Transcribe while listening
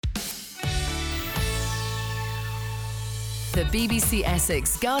The BBC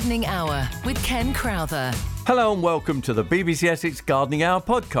Essex Gardening Hour with Ken Crowther. Hello and welcome to the BBC Essex Gardening Hour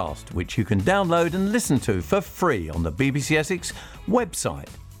podcast, which you can download and listen to for free on the BBC Essex website.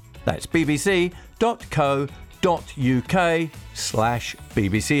 That's bbc.co.uk/BBC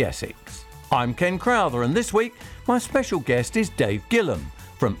Essex. I'm Ken Crowther, and this week my special guest is Dave Gillam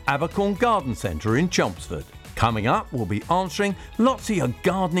from Abercorn Garden Centre in Chelmsford. Coming up, we'll be answering lots of your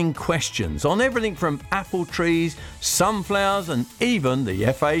gardening questions on everything from apple trees, sunflowers and even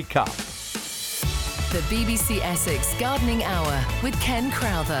the FA Cup. The BBC Essex Gardening Hour with Ken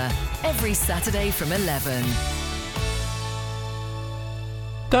Crowther, every Saturday from 11.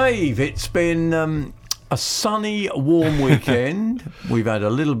 Dave, it's been a sunny, warm weekend. We've had a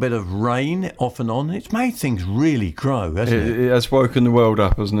little bit of rain off and on. It's made things really grow, hasn't it? It has woken the world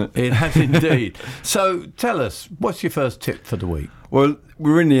up, hasn't it? It has indeed. So tell us, what's your first tip for the week? Well,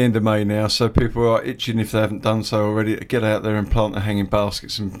 we're in the end of May now, so people are itching, if they haven't done so already, to get out there and plant their hanging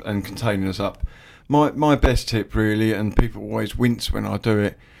baskets and containers up. My best tip, really, and people always wince when I do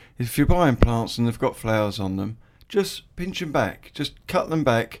it, is if you're buying plants and they've got flowers on them, just pinch them back. Just cut them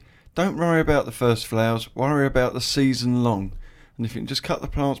back. Don't worry about the first flowers, worry about the season long. And if you can just cut the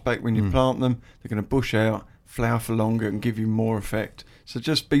plants back when you plant them, they're going to bush out, flower for longer and give you more effect. So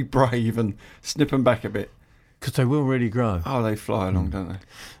just be brave and snip them back a bit. Because they will really grow. Oh, they fly along, don't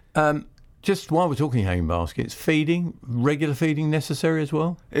they? Just while we're talking hanging baskets, feeding, regular feeding necessary as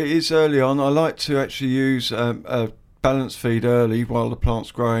well? It is early on. I like to actually use a balanced feed early while the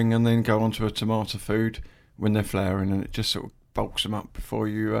plant's growing and then go on to a tomato food when they're flowering, and it just sort of bulks them up before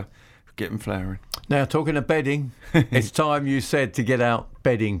you get them flowering. Now, talking of bedding, it's time you said to get out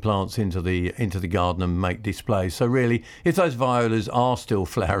bedding plants into the garden and make displays. So really, if those violas are still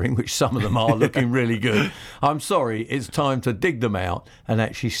flowering, which some of them are looking really good, I'm sorry, it's time to dig them out and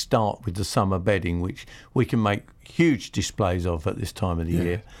actually start with the summer bedding, which we can make huge displays of at this time of the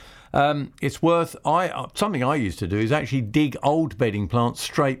year. It's worth. Something I used to do is actually dig old bedding plants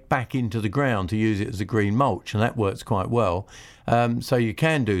straight back into the ground to use it as a green mulch, and that works quite well. So you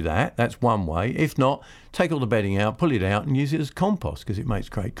can do that. That's one way. If not, take all the bedding out, pull it out, and use it as compost because it makes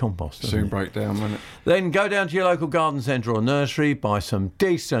great compost. Soon break down, won't it? Then go down to your local garden centre or nursery, buy some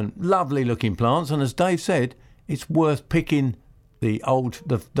decent, lovely-looking plants, and as Dave said, it's worth picking the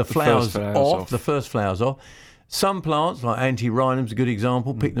flowers off, the first flowers off. Some plants, like anti-rhinum's a good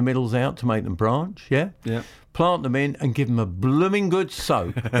example, pick the middles out to make them branch, yeah? Plant them in and give them a blooming good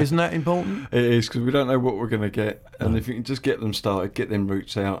soak. Isn't that important? It is, because we don't know what we're going to get. And if you can just get them started, get them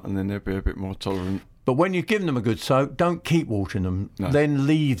roots out, and then they'll be a bit more tolerant. But when you've given them a good soak, don't keep watering them. No. Then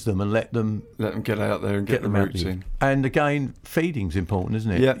leave them and let them get out there and get the roots in. And again, feeding's important,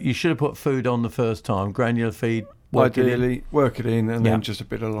 isn't it? Yeah. You should have put food on the first time, granular feed. Ideally, work it in and then just a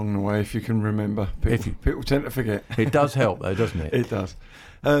bit along the way if you can remember. People tend to forget. It does help though, doesn't it? It does.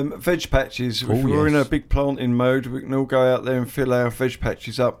 Veg patches. If we're in a big planting mode, we can all go out there and fill our veg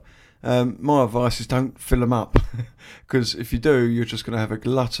patches up. My advice is don't fill them up because if you do, you're just going to have a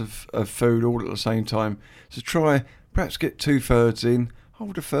glut of food all at the same time. So try, perhaps get 2/3 in,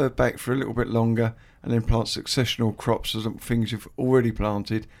 hold a third back for a little bit longer and then plant successional crops of things you've already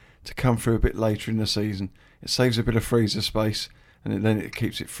planted to come through a bit later in the season. It saves a bit of freezer space and then it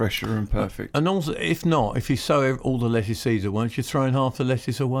keeps it fresher and perfect. And also, if you sow all the lettuce seeds at once, you're throwing half the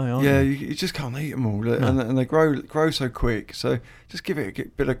lettuce away, aren't you? Yeah, you just can't eat them all. No. And they grow so quick. So just give it a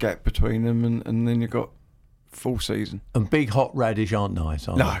bit of gap between them and then you've got full season. And big hot radish aren't nice,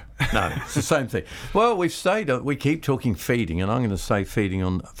 are they? No, it's the same thing. Well, we keep talking feeding, and I'm going to say feeding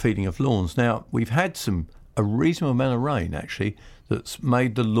of lawns. Now, we've had a reasonable amount of rain, actually, that's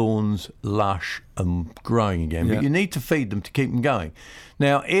made the lawns lush and growing again. But you need to feed them to keep them going.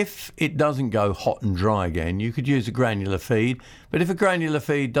 Now, if it doesn't go hot and dry again, you could use a granular feed. But if a granular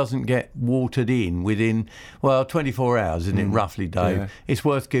feed doesn't get watered in within, 24 hours, isn't it, roughly, Dave, it's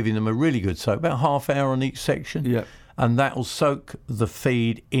worth giving them a really good soak, about half hour on each section. Yeah. And that will soak the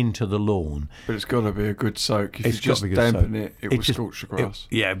feed into the lawn. But it's got to be a good soak. If you just dampen it, it will scorch the grass.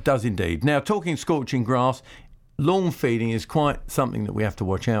 It does indeed. Now, talking scorching grass, lawn feeding is quite something that we have to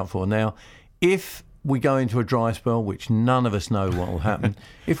watch out for. Now, if we go into a dry spell, which none of us know what will happen,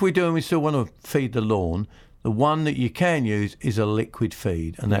 if we do and we still want to feed the lawn, the one that you can use is a liquid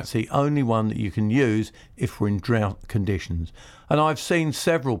feed, and that's the only one that you can use if we're in drought conditions. And I've seen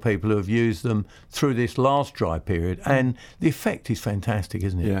several people who have used them through this last dry period, and the effect is fantastic,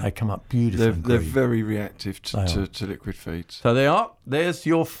 isn't it? Yeah. They come up beautifully. They're very reactive to liquid feeds. So they are. There's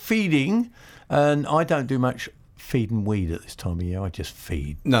your feeding, and I don't do much feed and weed at this time of year. I just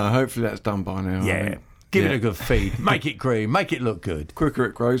feed. No, hopefully that's done by now. Yeah. Give it a good feed. Make it green. Make it look good. Quicker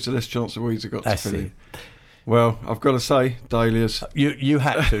it grows, the less chance the weeds have got That's to fill it. in. Well, I've got to say, dahlias. You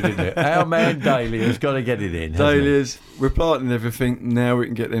had to, didn't you? Our man Dahlia's got to get it in. hasn't he? Dahlias, we're planting everything. Now we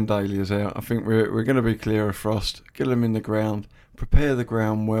can get them dahlias out. I think we're going to be clear of frost. Get them in the ground. Prepare the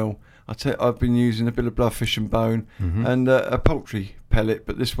ground well. I've been using a bit of bloodfish and bone and a poultry pellet,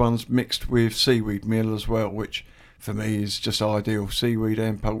 but this one's mixed with seaweed meal as well, which for me is just ideal. Seaweed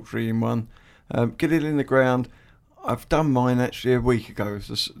and poultry in one. Get it in the ground. I've done mine actually a week ago.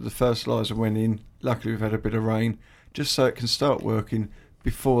 The fertiliser went in. Luckily we've had a bit of rain, just so it can start working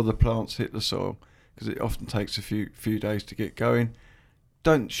before the plants hit the soil, because it often takes a few days to get going.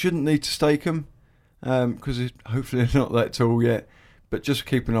 Shouldn't need to stake them, because hopefully they're not that tall yet. But just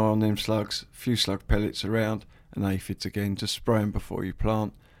keep an eye on them slugs. A few slug pellets around and aphids again. Just spray them before you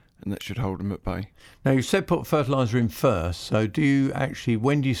plant, and that should hold them at bay. Now, you said put fertiliser in first, so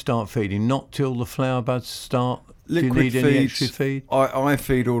when do you start feeding? Not till the flower buds start? Liquid do you need feeds, any extra feed? I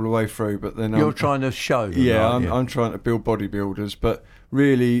feed all the way through, but then You're trying to show them, yeah, aren't you? I'm trying to build bodybuilders, but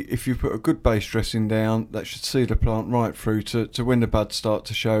really, if you put a good base dressing down, that should see the plant right through to when the buds start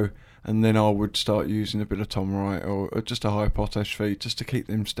to show, and then I would start using a bit of Tomorite or just a high potash feed just to keep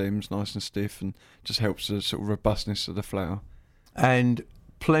them stems nice and stiff, and just helps the sort of robustness of the flower. And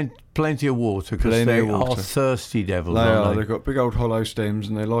plenty of water, because they are thirsty devils, aren't they? They've got big old hollow stems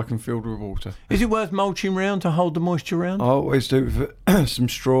and they like them filled with water. Is it worth mulching round to hold the moisture round? I always do with some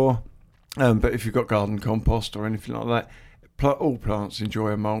straw, but if you've got garden compost or anything like that, all plants enjoy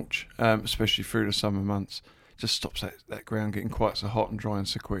a mulch, especially through the summer months. Just stops that ground getting quite so hot and dry and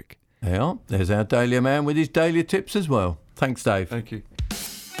so quick. Yeah, there's our Dahlia man with his Dahlia tips as well. Thanks, Dave. Thank you.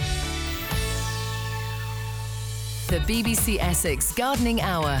 The BBC Essex Gardening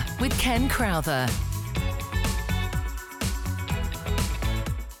Hour with Ken Crowther.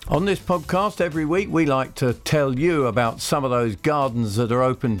 On this podcast every week, we like to tell you about some of those gardens that are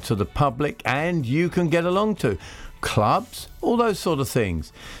open to the public and you can get along to. Clubs, all those sort of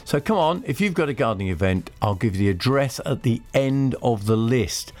things. So come on, if you've got a gardening event, I'll give you the address at the end of the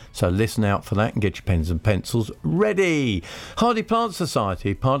list. So listen out for that and get your pens and pencils ready. Hardy Plant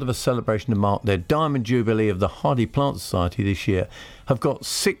Society, part of a celebration to mark their Diamond Jubilee of the Hardy Plant Society this year, have got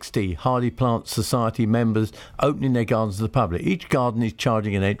 60 Hardy Plant Society members opening their gardens to the public. Each garden is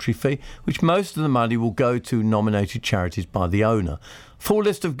charging an entry fee, which most of the money will go to nominated charities by the owner. Full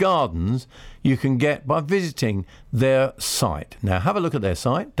list of gardens you can get by visiting their site. Now have a look at their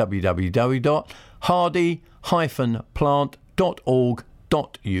site,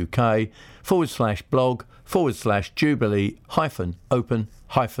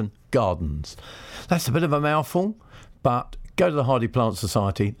 That's a bit of a mouthful, but go to the Hardy Plant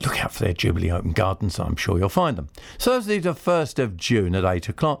Society, look out for their Jubilee Open Gardens, I'm sure you'll find them. Thursday the 1st of June at 8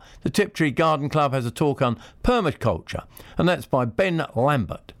 o'clock, the Tiptree Garden Club has a talk on permaculture, and that's by Ben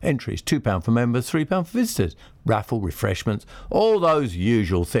Lambert. Entries £2 for members, £3 for visitors. Raffle, refreshments, all those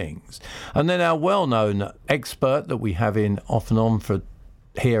usual things. And then our well-known expert that we have in off and on for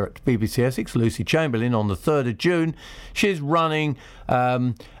here at BBC Essex, Lucy Chamberlain, on the 3rd of June, she's running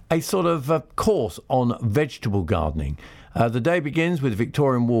a sort of course on vegetable gardening. The day begins with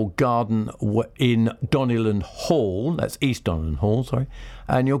Victorian Wall Garden in Donnellan Hall, that's East Donnellan Hall, sorry,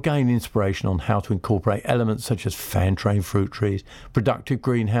 and you'll gain inspiration on how to incorporate elements such as fan-train fruit trees, productive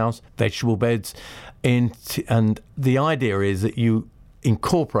greenhouse, vegetable beds, and the idea is that you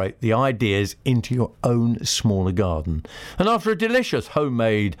incorporate the ideas into your own smaller garden. And after a delicious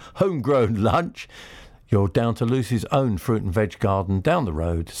homemade, homegrown lunch, you're down to Lucy's own fruit and veg garden down the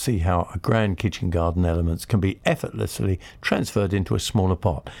road to see how a grand kitchen garden elements can be effortlessly transferred into a smaller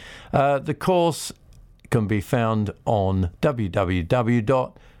pot. The course can be found on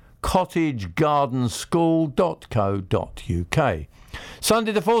www.cottagegardenschool.co.uk.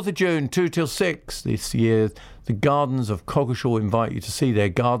 Sunday the 4th of June, 2 till 6 this year, the Gardens of Coggeshall invite you to see their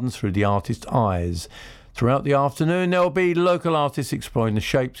gardens through the artist's eyes. Throughout the afternoon, there will be local artists exploring the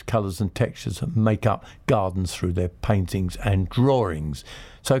shapes, colours and textures that make up gardens through their paintings and drawings.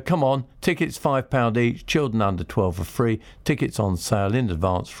 So come on, tickets £5 each, children under 12 are free, tickets on sale in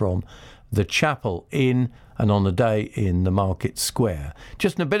advance from the Chapel Inn and on the day in the Market Square.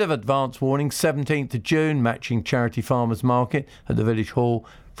 Just a bit of advance warning, 17th of June, matching charity farmers market at the Village Hall.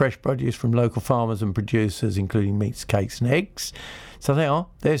 Fresh produce from local farmers and producers, including meats, cakes and eggs. So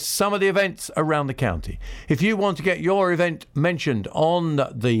there's some of the events around the county. If you want to get your event mentioned on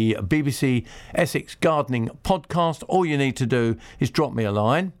the BBC Essex Gardening podcast, all you need to do is drop me a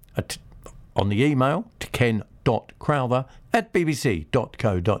line on the email to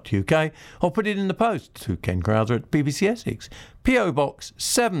ken.crowther@bbc.co.uk or put it in the post to Ken Crowther at BBC Essex, PO Box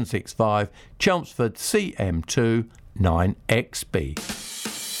 765, Chelmsford CM2 9XB.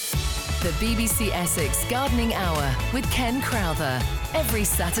 The BBC Essex Gardening Hour with Ken Crowther. Every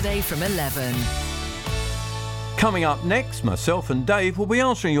Saturday from 11. Coming up next, myself and Dave will be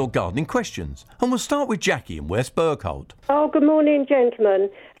answering your gardening questions. And we'll start with Jackie in West Bergholt. Oh, good morning, gentlemen.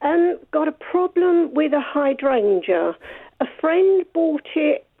 Got a problem with a hydrangea. A friend bought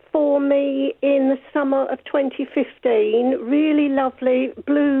it for me in the summer of 2015. Really lovely,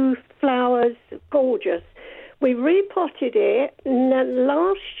 blue flowers, gorgeous. We repotted it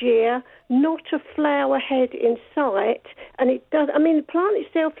last year, not a flower head in sight, and it does. I mean, the plant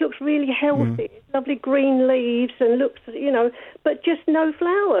itself looks really healthy, lovely green leaves, and looks, but just no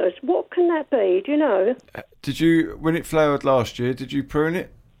flowers. What can that be? Do you know? Did you, when it flowered last year, did you prune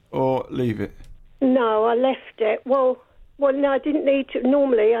it or leave it? No, I left it. Well, no, I didn't need to.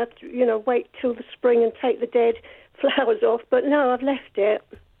 Normally, I'd, wait till the spring and take the dead flowers off, but no, I've left it.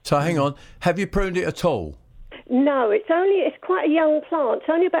 So hang on, have you pruned it at all? No, it's quite a young plant. It's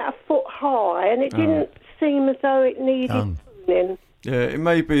only about a foot high, and it didn't seem as though it needed pruning. Yeah, it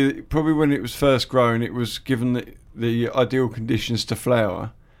may be, probably when it was first grown, it was given the ideal conditions to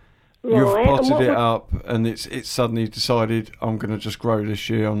flower. Right. You've potted it up, and it's suddenly decided, I'm going to just grow this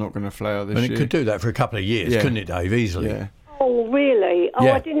year, I'm not going to flower this year. And it could do that for a couple of years, couldn't it, Dave, easily? Yeah. Oh, really? Oh,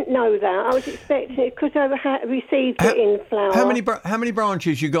 Yeah. I didn't know that. I was expecting it because I received it in flower. How many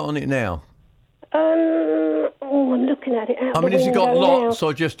branches you got on it now? I'm looking at it out I mean, the has it got window lots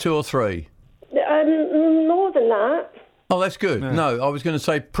or just 2 or 3? More than that. Oh, that's good. Yeah. No, I was going to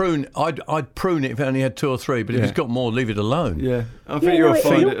say prune. I'd prune it if it only had 2 or 3, but if it's got more, leave it alone. Yeah, I think you'll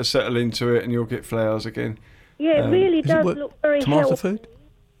find it'll settle into it and you'll get flowers again. Yeah, it really does look very tomato healthy. food?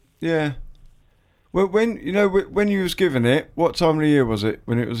 Yeah. Well, when you was given it, what time of the year was it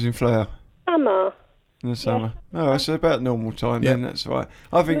when it was in flower? Summer. In the summer. Oh, it's about normal time Yeah. then, that's right.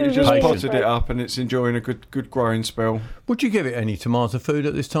 I think you just Patient. potted it up and it's enjoying a good growing spell. Would you give it any tomato food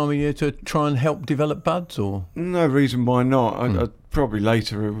at this time of year to try and help develop buds, or? No reason why not. I'd probably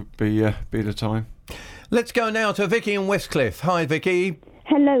later it would be the time. Let's go now to Vicky in Westcliff. Hi, Vicky.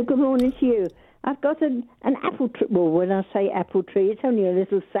 Hello, good morning to you. I've got an apple tree. Well, when I say apple tree, it's only a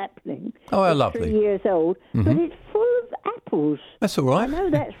little sapling. Oh, how It's lovely. 3 years old, but it's full of apples. That's all right. I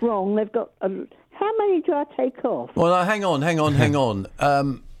know that's wrong. They've got. How many do I take off? Well, hang on.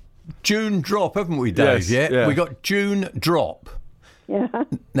 June drop, haven't we, Dave? Yes, yeah. We got June drop. Yeah.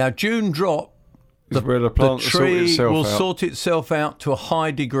 Now, June drop, It's where the plant the tree will out. sort itself out to a high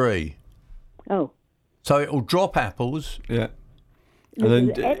degree. Oh. So it will drop apples. Yeah.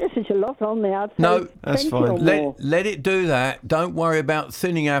 And There's ever such a lot on there. I'd say No, that's 20 fine. or more. Let it do that. Don't worry about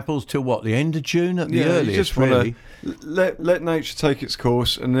thinning apples till what, the end of June at the you earliest, just really. let nature take its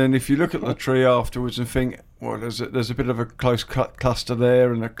course, and then if you look at the tree afterwards and think, well, there's a bit of a close cluster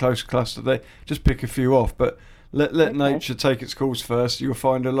there and a close cluster there, just pick a few off. But let nature take its course first. You'll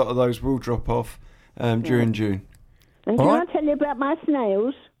find a lot of those will drop off during June. And All can right. I tell you about my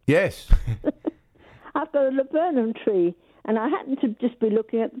snails? Yes. I've got a laburnum tree, and I happen to just be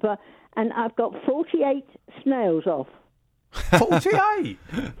looking at and I've got 48 snails off. 48.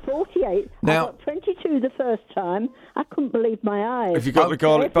 48. Now- I got 22 the first time. I couldn't believe my eyes. Have you got the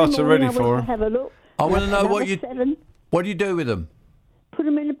garlic Every butter morning ready I for went to her? have a look. I want to know Another what you 7. what do you do with them? Put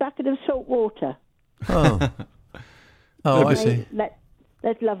them in a bucket of salt water. Oh, I see.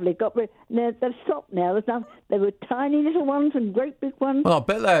 That's lovely. Got rid. No, they've stopped now. There were tiny little ones and great big ones. Well, I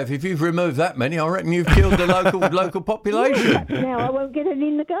bet they have. If you've removed that many, I reckon you've killed the local population. Now I won't get any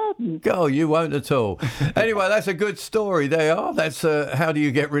in the garden. Oh, you won't at all. Anyway, that's a good story. They are. That's how do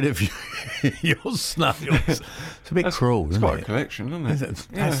you get rid of your snails? It's a bit cruel, It's isn't quite a it? collection, isn't it?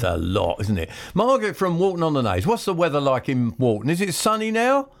 That's a lot, isn't it? Margaret from Walton on the Naze. What's the weather like in Walton? Is it sunny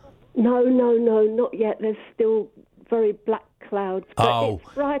now? No, not yet. There's still very black clouds, but it's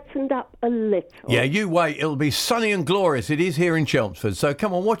brightened up a little. Yeah, you wait. It'll be sunny and glorious. It is here in Chelmsford. So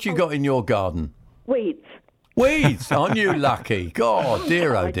come on, what you got in your garden? Weeds. Weeds. Aren't you lucky? God,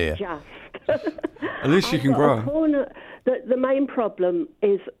 dear, oh dear. Just. At least you can I've got grow a 'em. corner. The main problem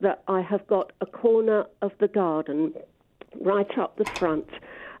is that I have got a corner of the garden right up the front,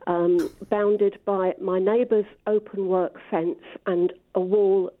 bounded by my neighbour's open work fence and a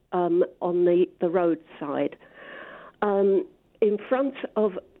wall on the roadside. In front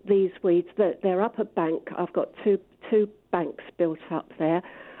of these weeds, they're up a bank. I've got two banks built up there.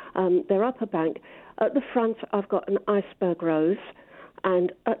 They're up a bank. At the front, I've got an iceberg rose,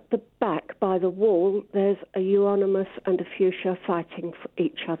 and at the back, by the wall, there's a euonymus and a fuchsia fighting for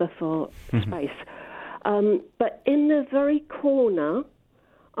each other for space. But in the very corner,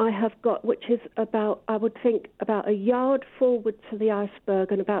 I have got, which is about, I would think, about a yard forward to the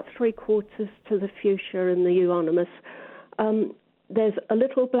iceberg and about 3/4 to the fuchsia and the euonymus. there's a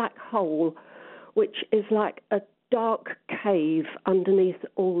little black hole, which is like a dark cave underneath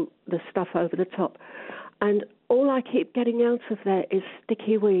all the stuff over the top. And all I keep getting out of there is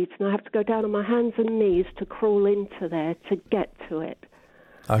sticky weeds, and I have to go down on my hands and knees to crawl into there to get to it.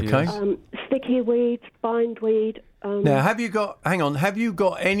 Okay. Sticky weeds, bindweed. Now, have you got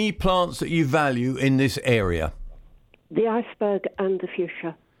any plants that you value in this area? The iceberg and the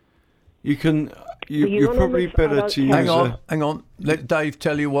fuchsia. You're probably better to use. Hang on. Let Dave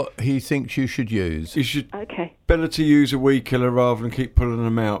tell you what he thinks you should use. Okay. Better to use a weed killer rather than keep pulling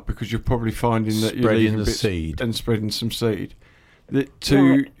them out, because you're probably finding that you're Spreading leaving the bits seed. and spreading some seed. Right.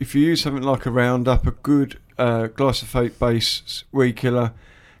 If you use something like a Roundup, a good glyphosate-based weed killer,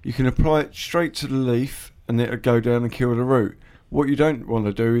 you can apply it straight to the leaf, and it'll go down and kill the root. What you don't want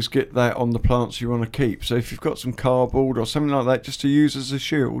to do is get that on the plants you want to keep. So if you've got some cardboard or something like that just to use as a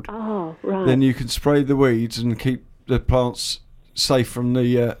shield, then you can spray the weeds and keep the plants safe from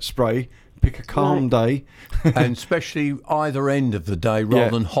the spray. Pick a calm day. And especially either end of the day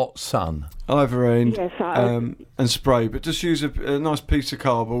rather than hot sun. Either end, Yes, and spray. But just use a nice piece of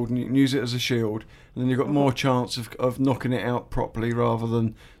cardboard and you can use it as a shield. And then you've got more chance of knocking it out properly rather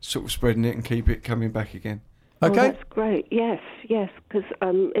than sort of spreading it and keep it coming back again. Okay. Oh, that's great. Yes, because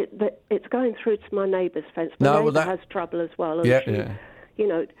it's going through to my neighbour's fence. My neighbour has trouble as well. And she,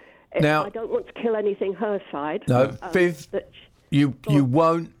 Now, I don't want to kill anything her side. No, Viv, you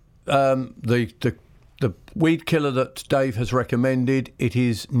won't. The weed killer that Dave has recommended, it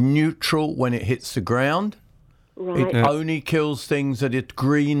is neutral when it hits the ground. Right. It only kills things that it's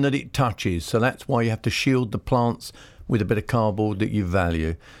green that it touches. So that's why you have to shield the plants with a bit of cardboard that you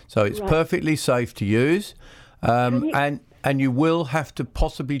value. So it's perfectly safe to use. And you will have to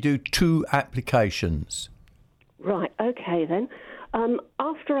possibly do 2 applications. Right, okay then.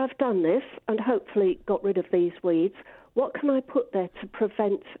 After I've done this and hopefully got rid of these weeds, what can I put there to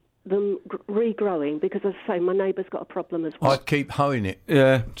prevent them regrowing? Because, as I say, my neighbour's got a problem as well. I'd keep hoeing it.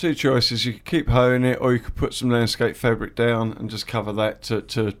 Yeah, 2 choices. You could keep hoeing it, or you could put some landscape fabric down and just cover that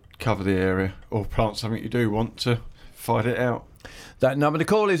to cover the area, or plant something you do want to fight it out. That number to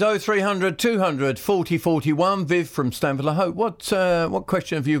call is 0300 200 40 41. Viv from Stanford-le-Hope. What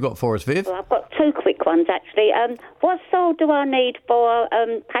question have you got for us, Viv? Well, I've got 2 quick ones, actually. What soil do I need for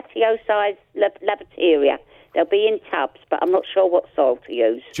patio-sized Lavateria? They'll be in tubs, but I'm not sure what soil to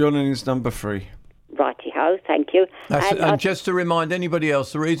use. John is number 3. Righty-ho, thank you. And just to remind anybody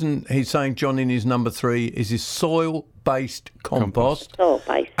else, the reason he's saying John in is number 3 is his soil-based compost.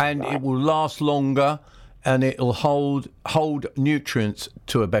 Soil-based, and right. it will last longer, and it'll hold nutrients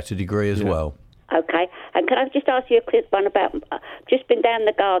to a better degree as well. Okay, and can I just ask you a quick one about... just been down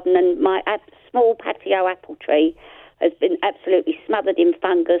the garden, and my small patio apple tree has been absolutely smothered in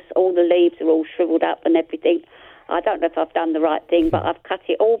fungus. All the leaves are all shriveled up and everything. I don't know if I've done the right thing, but I've cut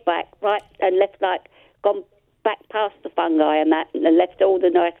it all back, right, and gone back past the fungi and that, and left all the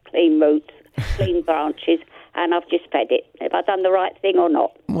nice clean roots, clean branches, and I've just fed it. Have I done the right thing or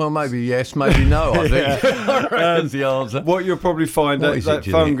not? Well, maybe yes, maybe no, I think. That's the answer. What you'll probably find What is that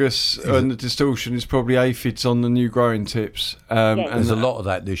it, fungus and the distortion is probably aphids on the new growing tips. Yes. And There's a lot of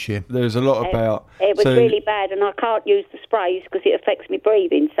that this year. There's a lot about. It was really bad, and I can't use the sprays because it affects me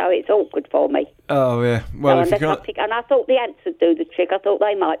breathing, so it's awkward for me. Oh, yeah. Well, So and I thought the ants would do the trick. I thought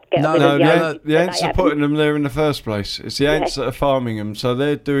they might get rid of the ants are putting them there in the first place. It's the ants that are farming them, so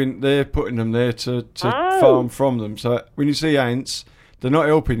they're putting them there to farm from them. So when you see ants, they're not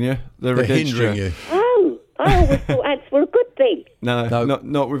helping you; they're against hindering you. Oh, I always thought ants were a good thing. No.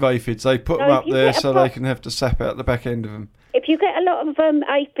 Not with aphids. They put them up there so they can have to sap out the back end of them. If you get a lot of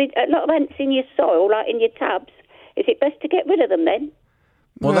ants in your soil, like in your tubs, is it best to get rid of them then?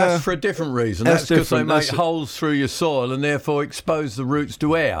 Well, that's for a different reason. That's That's because they different. make holes through your soil and therefore expose the roots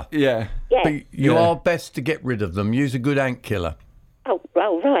to air. Yeah. Yeah. But you are best to get rid of them. Use a good ant killer. Oh,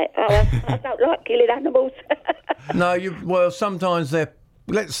 right. I don't like killing animals. No, sometimes they're...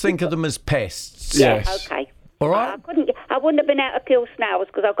 Let's think of them as pests. Yes. Okay. All right? I wouldn't have been able to kill snails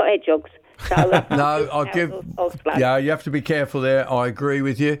because I've got hedgehogs. So, No, I'll give... Yeah, you have to be careful there. I agree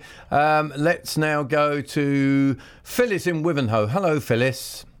with you. Let's now go to Phyllis in Wivenhoe. Hello,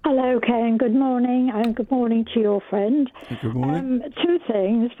 Phyllis. Hello, Ken. Good morning, and good morning to your friend. Good morning. 2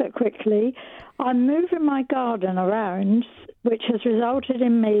 things, but quickly. I'm moving my garden around, which has resulted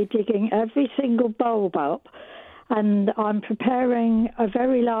in me digging every single bulb up, and I'm preparing a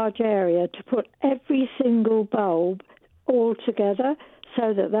very large area to put every single bulb all together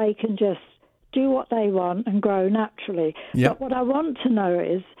so that they can just do what they want and grow naturally. Yep. But what I want to know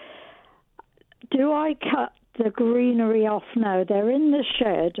is, do I cut the greenery off now? They're in the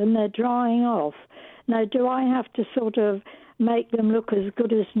shed and they're drying off. Now, do I have to sort of make them look as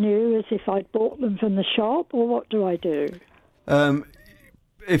good as new as if I'd bought them from the shop, or what do I do?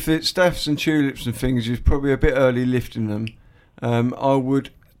 If it's daffs and tulips and things, you're probably a bit early lifting them. I would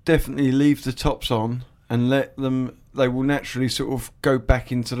definitely leave the tops on and let them. They will naturally sort of go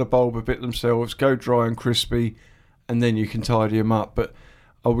back into the bulb a bit themselves, go dry and crispy, and then you can tidy them up. But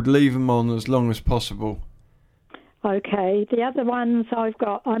I would leave them on as long as possible. Okay. The other ones I've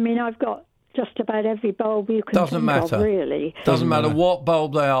got just about every bulb you can Doesn't think matter. of, really. Doesn't matter what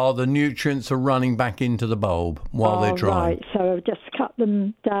bulb they are, the nutrients are running back into the bulb while they're drying. Right, so just cut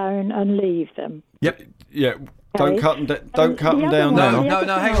them down and leave them. Yep. Yeah. Don't cut them. Don't cut them down now. No.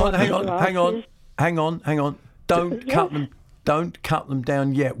 Hang on. Don't cut them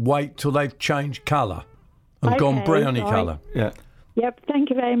down yet. Wait till they've changed colour and gone browny colour. Yeah. Yep. Thank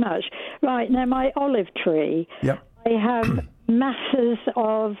you very much. Right now, my olive tree. Yep. I have masses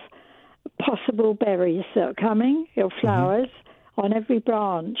of possible berries that are coming, or flowers, on every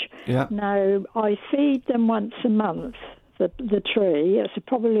branch. Yeah. Now, I feed them once a month, the tree. It's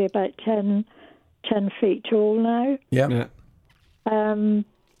probably about 10 feet tall now. Yeah.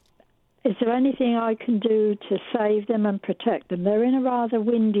 Is there anything I can do to save them and protect them? They're in a rather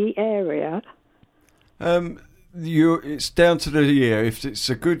windy area. It's down to the year. If it's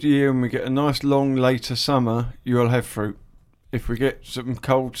a good year and we get a nice long later summer, you'll have fruit. If we get some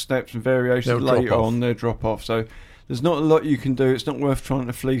cold snaps and variations later on, they'll drop off. So there's not a lot you can do. It's not worth trying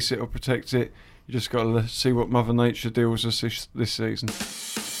to fleece it or protect it. You just got to see what Mother Nature deals with this season.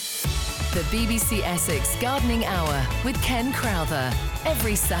 The BBC Essex Gardening Hour with Ken Crowther.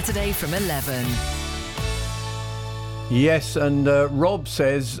 Every Saturday from 11. Yes, and Rob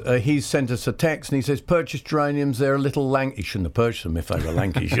says he's sent us a text and he says purchase geraniums, they're a little lanky. He shouldn't have purchased them if they were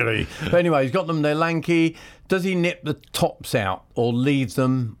lanky, should he? But anyway, he's got them, they're lanky. Does he nip the tops out or leave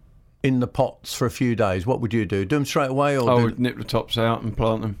them in the pots for a few days? What would you do? Do them straight away? Or I would nip the tops out and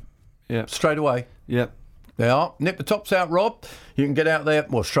plant them. Yeah. Straight away? Yep. They are. Nip the tops out, Rob. You can get out there,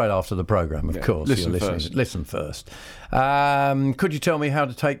 well, straight after the programme, of course. Listen first. Listen first. Could you tell me how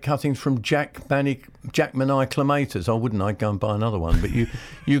to take cuttings from Jackmanii clematis? I wouldn't. I'd go and buy another one. But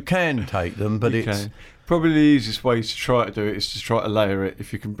you can take them, but it's... Probably the easiest way to try to do it is to try to layer it.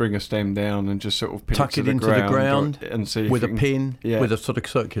 If you can bring a stem down and just sort of pin tuck it into the ground and see with if a pin, with a sort of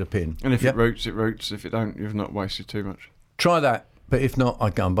circular pin. And if it roots, it roots. If it don't, you've not wasted too much. Try that. But if not,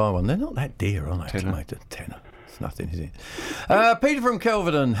 I'd go and buy one. They're not that dear, are they? Tenner. It's nothing, is it? Peter from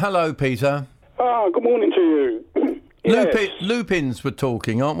Kelvedon. Hello, Peter. Good morning to you. Yes. Lupins were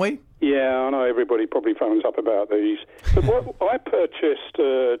talking, aren't we? Yeah, I know everybody probably phones up about these. But I purchased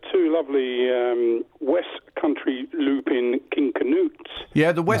two lovely West Country lupin King Canutes.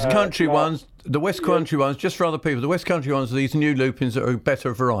 Yeah, the West Country ones. The West Country ones, just for other people, the West Country ones are these new lupins that are a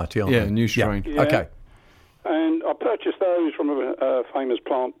better variety, aren't they? Yeah, new strain. Yeah. Okay. And I purchased those from a famous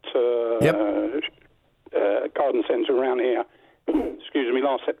plant garden centre around here, excuse me,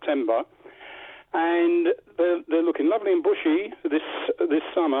 last September. And they're looking lovely and bushy this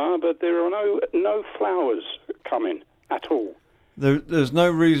summer, but there are no flowers coming at all. There's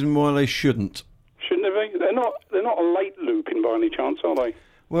no reason why they shouldn't. Shouldn't they be? They're not a late lupin by any chance, are they?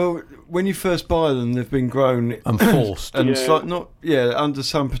 Well, when you first buy them, they've been grown and forced, and under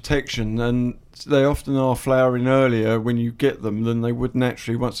some protection, and they often are flowering earlier when you get them than they would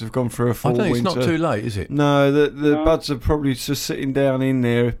naturally once they've gone through a full winter. I think it's not too late, is it? No, the buds are probably just sitting down in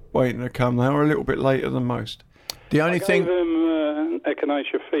there waiting to come. They are a little bit later than most. The only thing. I gave them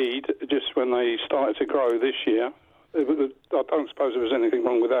echinacea feed just when they started to grow this year. I don't suppose there was anything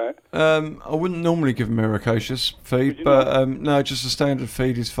wrong with that. I wouldn't normally give them ericaceous feed, but no, just a standard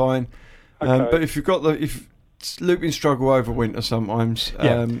feed is fine. Okay. But if you've got lupins struggle over winter sometimes.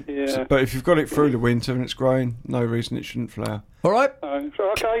 But if you've got it through the winter and it's growing, no reason it shouldn't flower. All right.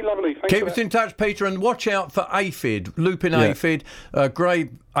 Okay, lovely. Thanks. Keep us in touch, Peter, and watch out for aphid, lupin aphid, grey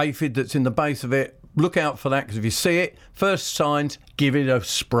aphid that's in the base of it. Look out for that, because if you see it, first signs, give it a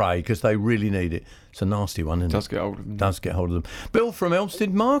spray, because they really need it. It's a nasty one, isn't it? Does get hold of them. Does get hold of them. Bill from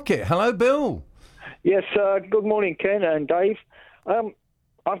Elmstead Market. Hello, Bill. Yes, good morning, Ken and Dave.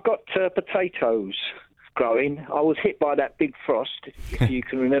 I've got potatoes growing. I was hit by that big frost, if you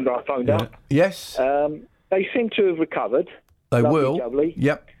can remember. I phoned up. Yes. They seem to have recovered. They Lovely, will. Lovely.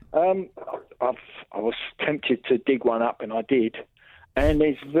 Yep. I was tempted to dig one up, and I did. And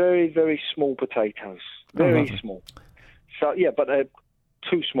there's very, very small potatoes. Very small. So, yeah, but they're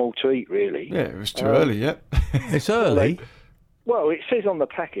too small to eat, really. Yeah, it was too early, yep. It's early. Well, it says on the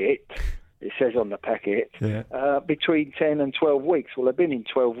packet... between 10 and 12 weeks. Well, they've been in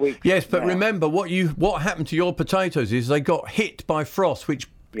 12 weeks. Yes, but now. remember, what happened to your potatoes is they got hit by frost, which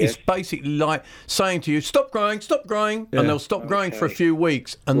It's basically like saying to you, stop growing, and they'll stop growing for a few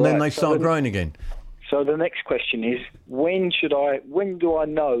weeks, and then they start growing again. So the next question is, when do I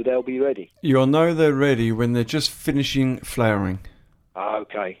know they'll be ready? You'll know they're ready when they're just finishing flowering.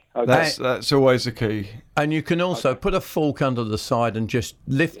 Okay. That's always the key. And you can also put a fork under the side and just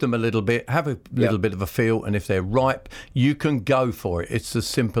lift them a little bit, have a little bit of a feel, and if they're ripe, you can go for it. It's as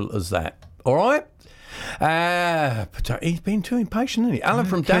simple as that. All right? He's been too impatient, hasn't he? Alan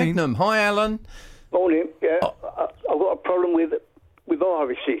from Dagenham. Hi, Alan. Morning. Yeah, I've got a problem with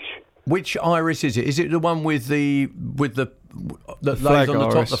irises. Which iris is it? Is it the one with the that lays on the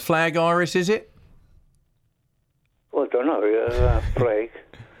top, the flag iris? Is it? Well, I don't know. Flag.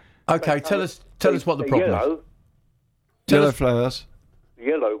 Okay, tell us what the problem is. Yellow flowers.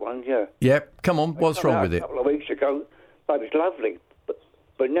 Yellow one, yeah. Yep. Come on. What's wrong with it? A couple of weeks ago, it was lovely,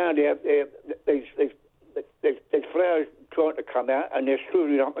 but now there's flowers trying to come out and they're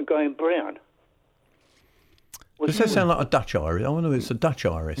screwing up and going brown. Does that sound like a Dutch iris? I wonder if it's a Dutch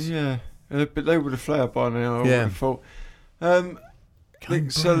iris. Yeah, but they would have flowered by now, I would have thought.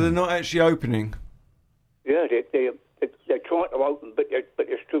 So they're not actually opening? Yeah, they're trying to open, but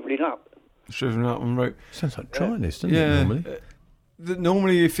they're shriveling up. Shriveling up en route. Sounds like dryness, doesn't it, normally?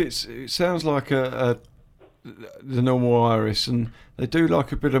 Normally, if it sounds like the normal iris, and they do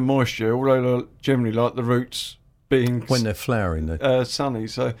like a bit of moisture, although they generally like the roots being... When they're flowering. Sunny,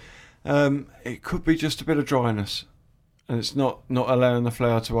 so... it could be just a bit of dryness, and it's not allowing the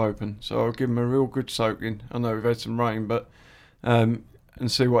flower to open. So I'll give them a real good soaking. I know we've had some rain, but and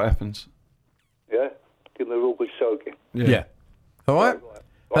see what happens. Yeah, give them a real good soaking. Yeah. All right.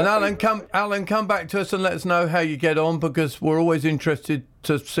 And Alan, come back to us and let us know how you get on, because we're always interested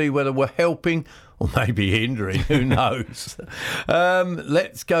to see whether we're helping or maybe hindering. Who knows?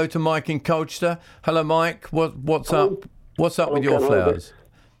 Let's go to Mike in Colchester. Hello, Mike. What's up? What's up with your flowers?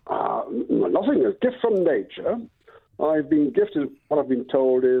 Nothing. A gift from nature. I've been gifted, what I've been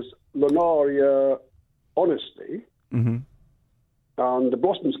told is Lunaria honesty. Mm-hmm. And the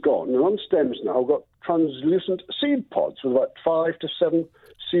blossom's gone. And on stems now, I've got translucent seed pods with about 5 to 7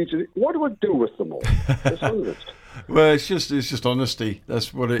 seeds. What do I do with them all? There's hundreds. Well, it's just honesty.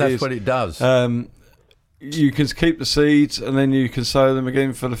 That's what it is. That's what it does. You can keep the seeds, and then you can sow them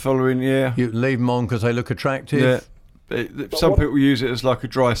again for the following year. You leave them on because they look attractive. Yeah. Some people use it as like a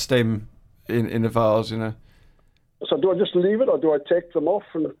dry stem in a vase, you know. So do I just leave it, or do I take them off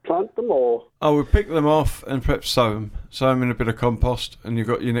and plant them, or? I would pick them off and perhaps sow them. Sow them in a bit of compost, and you've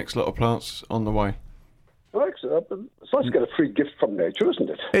got your next lot of plants on the way. It's nice to get a free gift from nature, isn't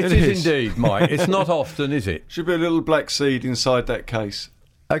it? It is indeed, Mike. It's not often, is it? Should be a little black seed inside that case.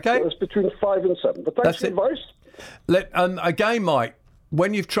 Okay. It's between 5 and 7. But thanks for the advice. Again, Mike,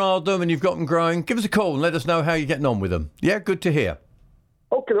 when you've trialled them and you've got them growing, give us a call and let us know how you're getting on with them. Yeah, good to hear.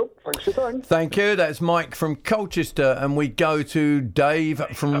 Okay, thanks for your time. Thank you. That's Mike from Colchester, and we go to Dave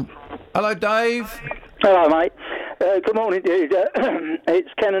from... Hello, Dave. Hello, mate. Good morning, dude. It's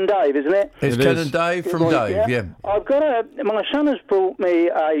Ken and Dave, isn't it? It's Ken and Dave from Dave, yeah. I've got my son has brought me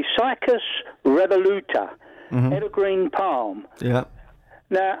a Cycas revoluta, evergreen palm. Yeah.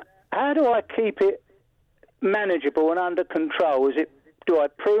 Now, how do I keep it manageable and under control? Do I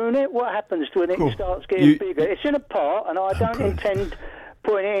prune it? What happens when it starts getting bigger? It's in a pot, and I don't intend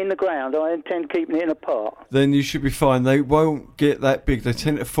putting it in the ground. I intend keeping it in a pot. Then you should be fine. They won't get that big. They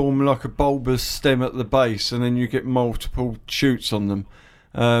tend to form like a bulbous stem at the base, and then you get multiple shoots on them.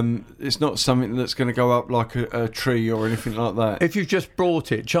 It's not something that's going to go up like a tree or anything like that. If you've just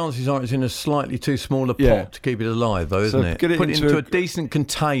brought it, chances are it's in a slightly too small a pot to keep it alive, though, isn't it? Put it into a decent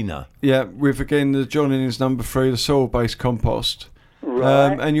container. Yeah, with, again, the John Innes number 3, the soil-based compost.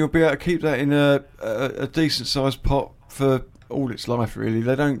 Right. And you'll be able to keep that in a decent-sized pot for all its life, really.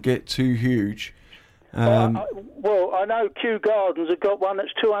 They don't get too huge. Well, I know Kew Gardens have got one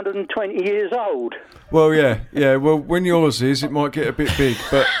that's 220 years old. Well, yeah. Well, when yours is, it might get a bit big,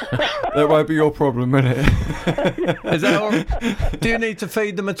 but that won't be your problem, will it? Is that all right? Do you need to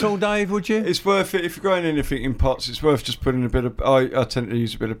feed them at all, Dave, would you? It's worth it. If you're growing anything in pots, it's worth just putting a bit of... I tend to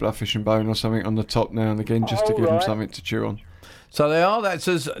use a bit of bloodfish and bone or something on the top now and again, just to give them something to chew on. So they are. That's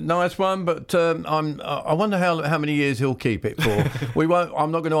a nice one, but I wonder how many years he'll keep it for. I'm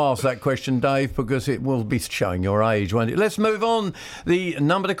not going to ask that question, Dave, because it will be showing your age, won't it? Let's move on. The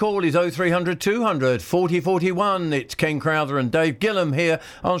number to call is 0300 200 40 41. It's Ken Crowther and Dave Gillam here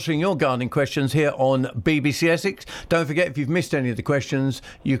answering your gardening questions here on BBC Essex. Don't forget, if you've missed any of the questions,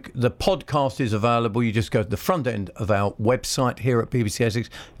 the podcast is available. You just go to the front end of our website here at BBC Essex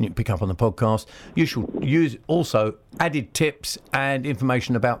and you can pick up on the podcast. You should use also added tips and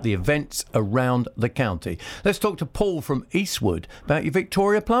information about the events around the county. Let's talk to Paul from Eastwood about your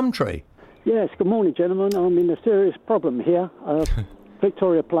Victoria plum tree. Yes, good morning, gentlemen. I'm in a serious problem here.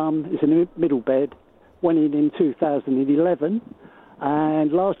 Victoria plum is in the middle bed, went in 2011,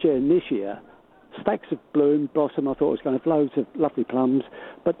 and last year and this year, stacks of bloom, blossom. I thought I was going to have loads of lovely plums,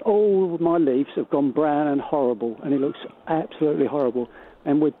 but all my leaves have gone brown and horrible, and it looks absolutely horrible,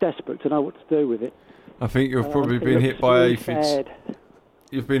 and we're desperate to know what to do with it. I think you've probably been hit by aphids. Sad.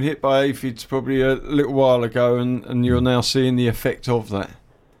 You've been hit by aphids probably a little while ago, and you're now seeing the effect of that.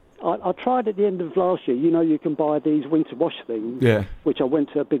 I tried at the end of last year. You know, you can buy these winter wash things, which I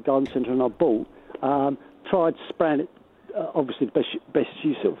went to a big garden centre and I bought. Tried spraying it, obviously the best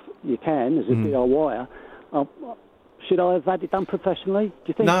you can as a DIYer. Should I have had it done professionally, do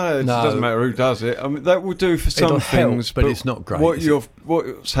you think? No, it doesn't matter who does it. I mean, that will do for some things, but it's not great.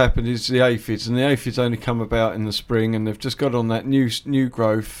 What's happened is the aphids, and the aphids only come about in the spring, and they've just got on that new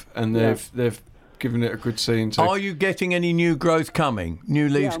growth, and they've given it a good seeing. Are you getting any new growth coming? New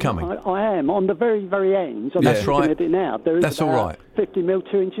leaves coming? I am on the very, very ends. I'm That's looking right. at it now. There is That's all right. 50 mil,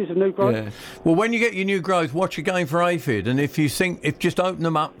 2 inches of new growth. Yeah. Well, when you get your new growth, watch your game for aphid, and if just open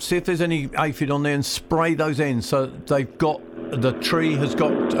them up, see if there's any aphid on there, and spray those ends so the tree has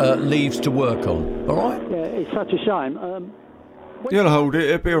got leaves to work on. All right? Yeah, it's such a shame. You'll hold it.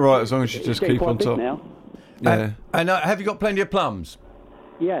 It'll be all right as long as you just keep on top. Now. Yeah. And have you got plenty of plums?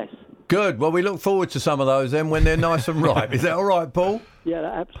 Yes. Good. Well, we look forward to some of those then when they're nice and ripe. Is that all right, Paul? Yeah,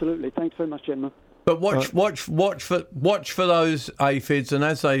 absolutely. Thanks very much, gentlemen. But watch for those aphids, and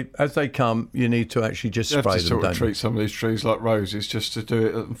as they come, you need to actually just spray them. You have to sort of treat you? some of these trees like roses, just to do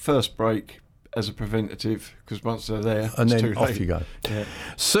it at the first break as a preventative, because once they're there, and it's then too off late. you go. Yeah.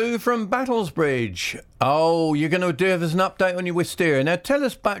 Sue from Battlesbridge. Oh, you're going to give us an update on your wisteria. Now, tell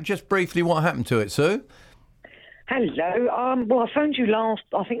us back just briefly what happened to it, Sue. Hello. Well, I phoned you last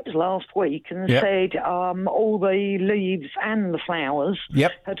week, and said all the leaves and the flowers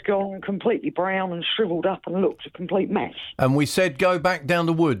had gone completely brown and shriveled up and looked a complete mess. And we said go back down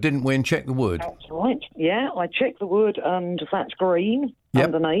the wood, didn't we, and check the wood? That's right. Yeah, I checked the wood and that's green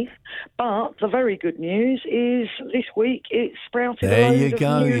underneath. But the very good news is this week it sprouted a load of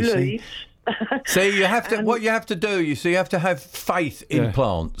new leaves. See, you have to. What you have to do, you see, you have to have faith in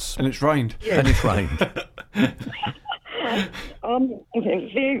plants. And it's rained. Yeah. And it's rained. The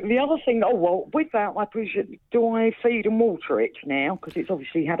other thing, with that, I appreciate, do I feed and water it now? Because it's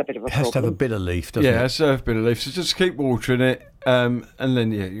obviously had a bit of a problem. It has to have a bit of leaf, doesn't it? Yeah, it has to have a bit of leaf. So just keep watering it, and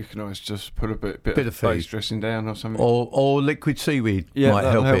then, you can always just put a bit of base dressing down or something. Or liquid seaweed might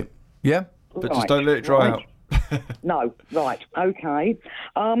help it. Yeah? But just don't let it dry out. No, right, okay.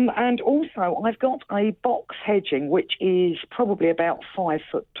 And also, I've got a box hedging, which is probably about 5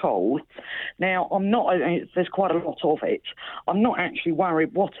 foot tall. Now, there's quite a lot of it. I'm not actually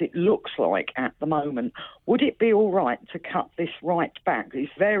worried what it looks like at the moment. Would it be all right to cut this right back?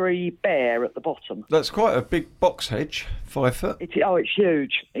 It's very bare at the bottom. That's quite a big box hedge, 5 foot. It's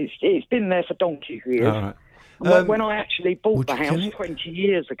huge. It's been there for donkey's years. All right. When I actually bought the house 20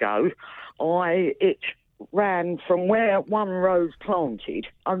 years ago, it ran from where one row's planted,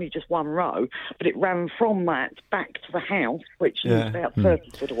 only just one row, but it ran from that back to the house, which is about 30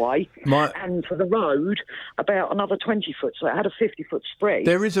 foot away, and to the road about another 20 foot, so it had a 50-foot spread.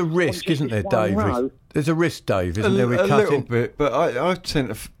 There is a risk, isn't there, Dave? There's a risk, Dave, isn't there? A little bit, but I tend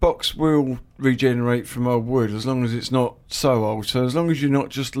to... Box will regenerate from old wood as long as it's not so old. So as long as you're not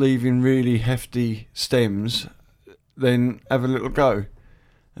just leaving really hefty stems, then have a little go.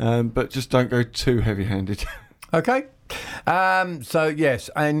 But just don't go too heavy-handed. Okay. So, yes,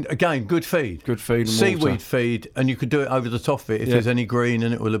 and again, good feed. Good feed and seaweed water. feed, and you could do it over the top of it if there's any green,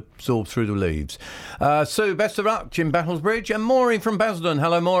 and it will absorb through the leaves. Sue, best of luck in Battlesbridge. And Maureen from Basildon.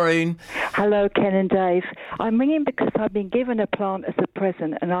 Hello, Maureen. Hello, Ken and Dave. I'm ringing because I've been given a plant as a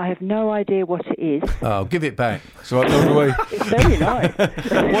present, and I have no idea what it is. Oh, give it back. So I throw it away. It's very nice.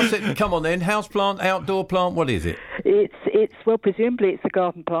 What's it? Come on then. House plant, outdoor plant, what is it? Well, presumably it's a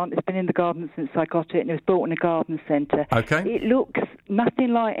garden plant. It's been in the garden since I got it, and it was bought in a garden centre. Okay. It looks nothing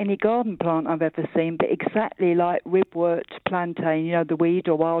like any garden plant I've ever seen, but exactly like ribwort plantain, the weed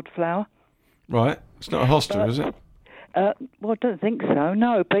or wildflower. Right. It's not a hosta, is it? Well, I don't think so,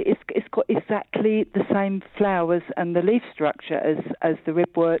 no, but it's got exactly the same flowers and the leaf structure as the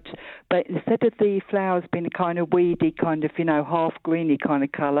ribwort, but instead of the flowers being a kind of weedy, kind of, half greeny kind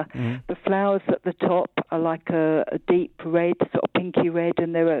of colour, the flowers at the top are like a deep red, sort of pinky red,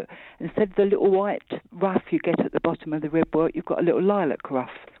 and instead of the little white ruff you get at the bottom of the ribwort, you've got a little lilac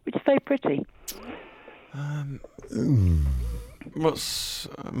ruff, which is very pretty. I'm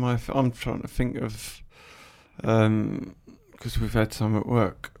trying to think of... because we've had some at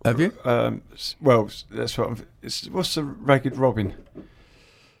work. Have you? Well, that's what what's the Ragged Robin?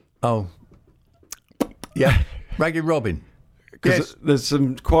 Oh. Yeah, Ragged Robin. Because there's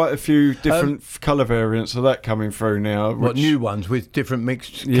quite a few different colour variants of that coming through now. What, new ones with different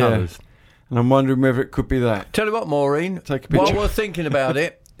mixed colours? And I'm wondering whether it could be that. Tell you what, Maureen, take a picture. While we're thinking about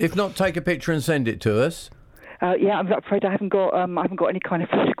it, if not, take a picture and send it to us. Yeah, I'm afraid I haven't got any kind of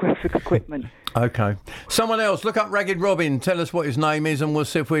photographic equipment. Okay. Someone else, look up Ragged Robin. Tell us what his name is, and we'll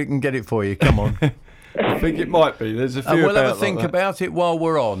see if we can get it for you. Come on. I think it might be. There's a few. And we'll have a think about it while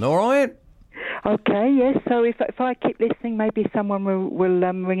we're on. All right. Okay, yes. So if I keep listening, maybe someone will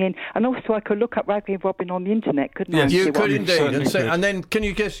ring in. And also I could look up Ragged Robin on the internet, couldn't I? Yes, you could indeed. And then can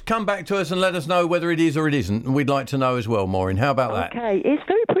you just come back to us and let us know whether it is or it isn't? And we'd like to know as well, Maureen. How about that? Okay, it's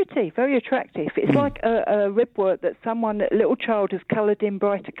very pretty, very attractive. It's like a ribwork that a little child has coloured in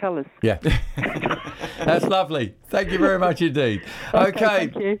brighter colours. Yeah. That's lovely. Thank you very much indeed. Okay,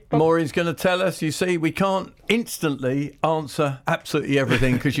 thank you. Maureen's going to tell us. You see, we can't instantly answer absolutely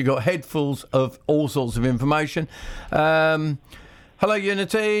everything because you've got headfuls of all sorts of information. Hello,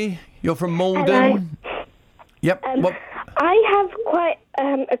 Unity. You're from Malden. Hello. Yep. I have quite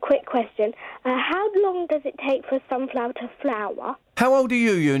a quick question. How long does it take for a sunflower to flower? How old are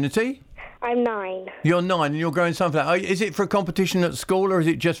you, Unity? I'm 9. You're 9 and you're growing sunflower. Is it for a competition at school or is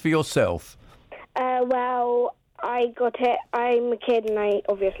it just for yourself? Well, I got it. I'm a kid and I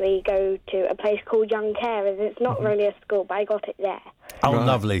obviously go to a place called Young Carers. It's not really a school, but I got it there. Oh,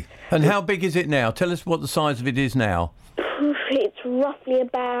 lovely. And how big is it now? Tell us what the size of it is now. It's roughly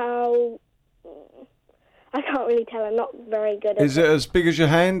about... I can't really tell. I'm not very good at it. Is it as big as your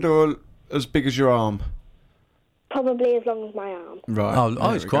hand or as big as your arm? Probably as long as my arm. Right.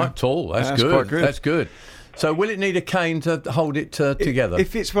 Oh, it's quite tall. That's good. Quite good. That's good. So will it need a cane to hold it together?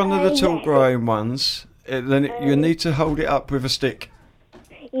 If it's one of the tall growing ones, then you need to hold it up with a stick.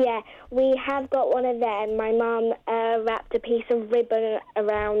 Yeah, we have got one of them. My mum wrapped a piece of ribbon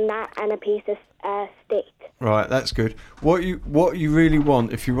around that and a piece of stick. Right, that's good. What you really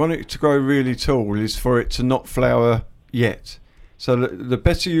want, if you want it to grow really tall, is for it to not flower yet. So the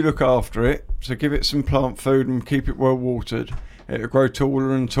better you look after it, so give it some plant food and keep it well watered, it'll grow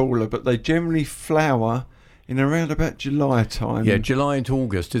taller and taller. But they generally flower in around about July time. Yeah, July into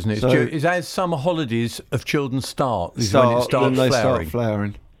August, isn't it? So it's as summer holidays of children start when it starts then they flowering. start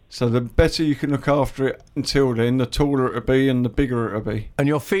flowering. So the better you can look after it until then, the taller it'll be and the bigger it'll be. And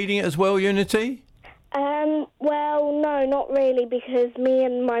you're feeding it as well, Unity? Well, no, not really, because me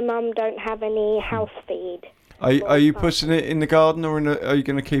and my mum don't have any house feed. Are you putting it in the garden or are you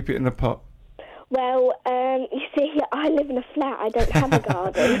going to keep it in a pot? Well, you see, I live in a flat. I don't have a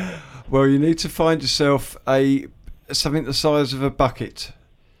garden. Well, you need to find yourself something the size of a bucket.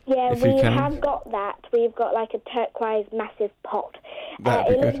 Yeah, we have got that. We've got like a turquoise massive pot. That'd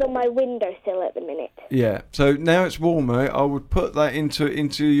be it lives good. on my windowsill at the minute. Yeah. So now it's warmer. I would put that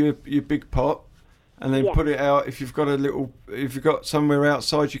into your big pot, and then put it out. If you've got somewhere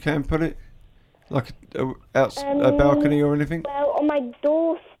outside, you can put it, like a balcony or anything. Well, on my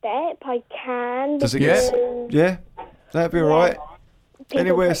doorstep, I can. Does it get? Yeah, that'd be all right.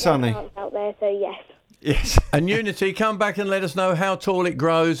 Anywhere sunny. Out there, so yes. Yes. And Unity, come back and let us know how tall it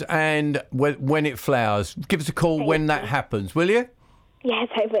grows and when it flowers. Give us a call when that happens, will you? Yes,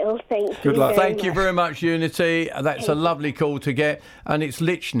 I will. Thank you. Good luck. Thank you very much, Unity. That's a lovely call to get. And it's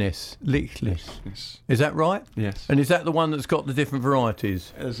Lichness. Is that right? Yes. And is that the one that's got the different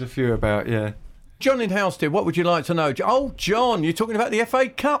varieties? There's a few about, yeah. John in Housestead, what would you like to know? Oh, John, you're talking about the FA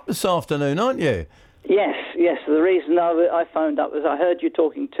Cup this afternoon, aren't you? Yes. The reason I phoned up was I heard you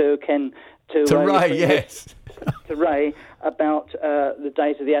talking to Ken... To Ray, yes. To Ray about the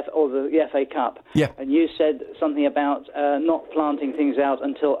date of the FA Cup. Yeah. And you said something about not planting things out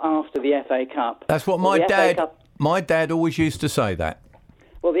until after the FA Cup. That's what my dad always used to say that.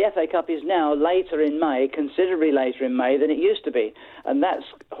 Well, the FA Cup is now later in May, considerably later in May than it used to be. And that's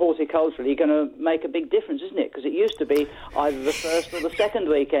horticulturally going to make a big difference, isn't it? Because it used to be either the first or the second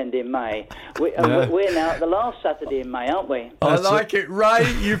weekend in May. We're now at the last Saturday in May, aren't we? I like it,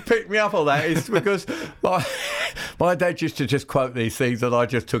 Ray. You've picked me up on that. It's because my dad used to just quote these things and I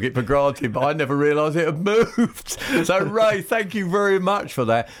just took it for granted, but I never realised it had moved. So, Ray, thank you very much for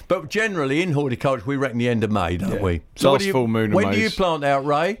that. But generally, in horticulture, we reckon the end of May, don't we? So last full moon of when May. do you plant out,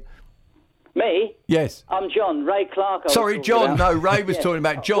 Ray? Me? Yes. I'm John, Ray Clark. Sorry, John. No, Ray was talking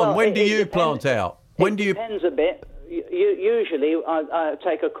about John. Well, when do you depends. plant out? It depends a bit. Usually, I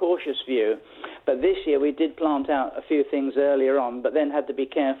take a cautious view. But this year, we did plant out a few things earlier on, but then had to be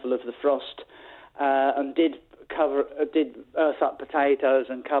careful of the frost and did did earth up potatoes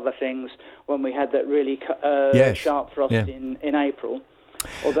and cover things when we had that really sharp frost in April.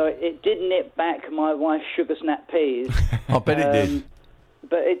 Although it did nip back my wife's sugar snap peas. I bet it did.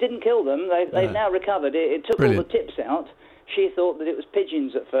 But it didn't kill them. They've now recovered. It took all the tips out. She thought that it was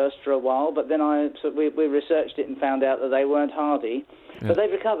pigeons at first for a while, but then we researched it and found out that they weren't hardy. Yeah. But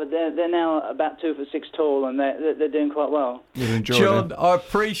they've recovered. They're now about 2 foot 6 tall, and they're doing quite well. John, I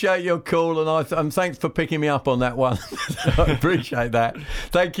appreciate your call, and thanks for picking me up on that one. I appreciate that.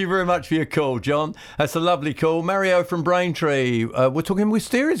 Thank you very much for your call, John. That's a lovely call. Mario from Braintree. We're talking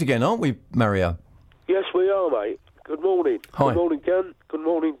wisterias again, aren't we, Mario? Yes, we are, mate. Good morning. Hi. Good morning, Ken. Good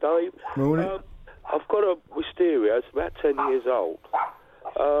morning, Dave. Morning. I've got a wisteria. It's about 10 years old.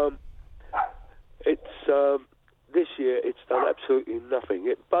 This year it's done absolutely nothing.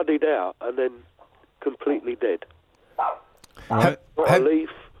 It budded out and then completely dead. Not a leaf,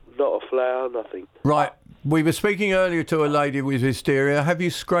 not a flower, nothing. Right. We were speaking earlier to a lady with wisteria. Have you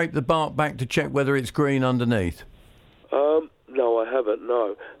scraped the bark back to check whether it's green underneath? No, I haven't,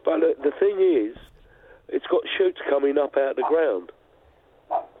 no. But the thing is, it's got shoots coming up out of the ground.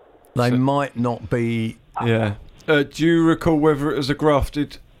 They might not be... Yeah. Do you recall whether it was a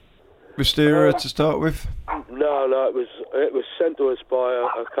grafted wisteria to start with? No, it was sent to us by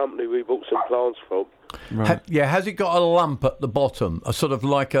a company we bought some plants from. Right. Has it got a lump at the bottom? A sort of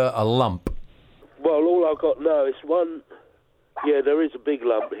like a lump? Well, all I've got now is one... Yeah, there is a big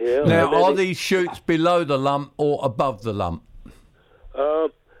lump here. Now, are these shoots below the lump or above the lump?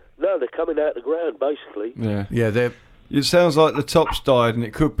 No, they're coming out of the ground, basically. Yeah. Yeah, they're... It sounds like the top's died, and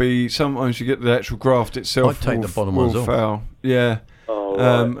it could be sometimes you get the actual graft itself. I'd take the bottom ones off. Foul. Yeah. Oh,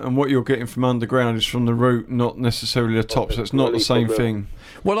 right. And what you're getting from underground is from the root, not necessarily the top, so it's not the same thing.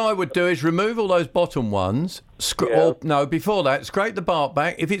 What I would do is remove all those bottom ones, before that, scrape the bark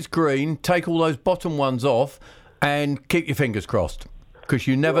back. If it's green, take all those bottom ones off and keep your fingers crossed, because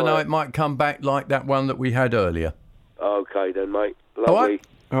you never know, it might come back like that one that we had earlier. Okay then, mate. Lovely.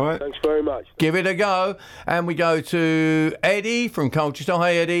 All right. Thanks very much. Give it a go. And we go to Eddie from Colchester.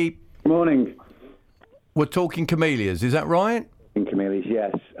 Hi, Eddie. Morning. We're talking camellias, is that right? Camellias,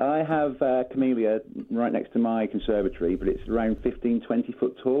 yes. I have a camellia right next to my conservatory, but it's around 15, 20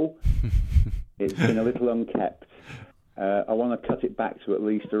 foot tall. It's been a little unkept. I want to cut it back to at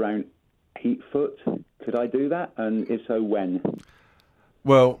least around 8 foot. Could I do that? And if so, when?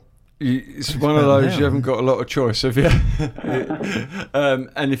 Well... It's one of those you haven't got a lot of choice, have you?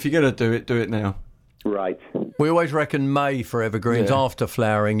 And if you're going to do it now. Right. We always reckon May for evergreens. After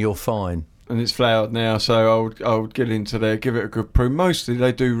flowering, you're fine. And it's flowered now, so I would get into there, give it a good prune. Mostly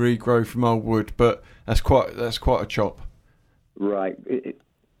they do regrow from old wood, but that's quite a chop. Right.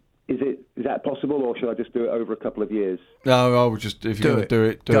 Is that possible, or should I just do it over a couple of years? No, I would just, if you're going to do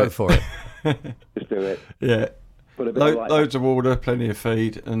it, go for it. Just do it. Yeah. Loads of water, plenty of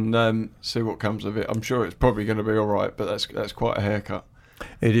feed, and see what comes of it. I'm sure it's probably going to be all right, but that's quite a haircut.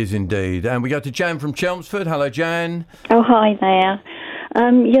 It is indeed. And we go to Jan from Chelmsford. Hello, Jan. Oh, hi there.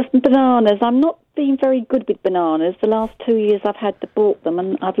 Yes, bananas. I'm not being very good with bananas. The last 2 years I've bought them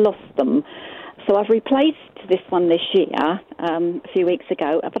and I've lost them. So I've replaced this one this year, a few weeks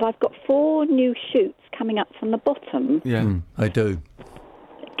ago, but I've got 4 new shoots coming up from the bottom. Yeah, I do.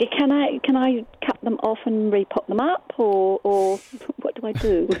 Can I cut them off and repot them up, or what do I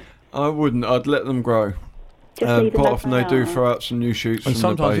do? I wouldn't. I'd let them grow. Quite often they do throw out some new shoots. And from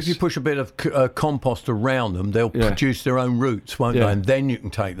sometimes the base. if you push a bit of compost around them, they'll produce their own roots, won't they? And then you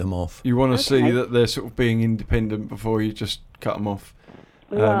can take them off. You want to see that they're sort of being independent before you just cut them off.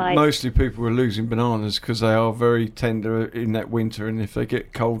 Right. Mostly people are losing bananas because they are very tender in that winter, and if they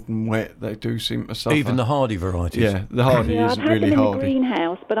get cold and wet, they do seem to suffer. Even the hardy varieties. Yeah, the hardy isn't really hardy. I've had them in the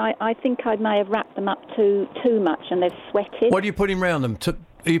greenhouse, but I think I may have wrapped them up too much, and they've sweated. What are you putting round them?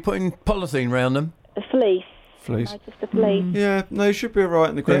 Are you putting polythene round them? A fleece. Fleece. No, just a fleece. Yeah, no, you should be all right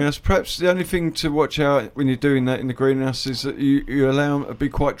in the greenhouse. Perhaps the only thing to watch out when you're doing that in the greenhouse is that you allow them to be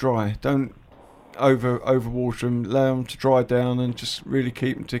quite dry. Don't overwater them, allow them to dry down, and just really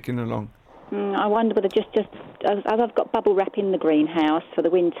keep them ticking along. I wonder whether just as I've got bubble wrap in the greenhouse for the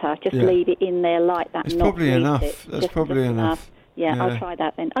winter, just leave it in there like that. It's and probably not enough. That's probably enough. Yeah, I'll try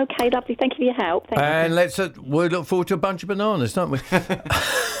that then. Okay, lovely. Thank you for your help. And we look forward to a bunch of bananas, don't we?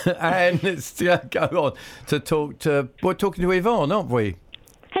 And let's go on to talk to. We're talking to Yvonne, aren't we?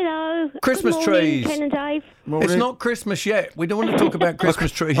 Hello. Christmas Good morning, trees. Ken and Dave. Morning. It's not Christmas yet. We don't want to talk about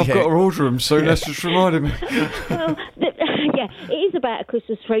Christmas trees I've yet. got to order them soon. That's just reminded me. Well, it is a about a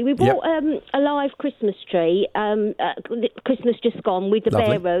Christmas tree. We bought a live Christmas tree, Christmas just gone, with the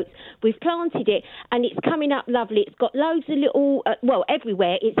bare roots. We've planted it, and it's coming up lovely. It's got loads of little,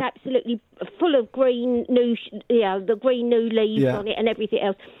 everywhere. It's absolutely full of green new, the green new leaves on it and everything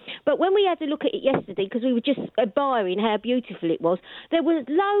else. But when we had a look at it yesterday, because we were just admiring how beautiful it was, there were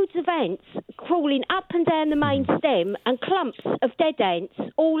loads of ants crawling up and down the main stem, and clumps of dead ants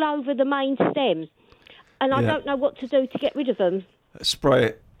all over the main stem. And I don't know what to do to get rid of them. Spray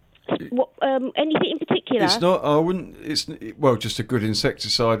it. What, anything in particular? It's not. I wouldn't. Just a good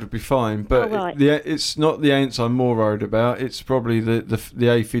insecticide would be fine. But it's not the ants I'm more worried about. It's probably the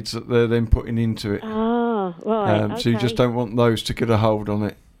aphids that they're then putting into it. Ah, right. Okay. So you just don't want those to get a hold on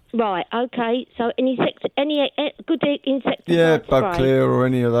it. Right. Okay. So any good insecticide? Yeah, bug clear or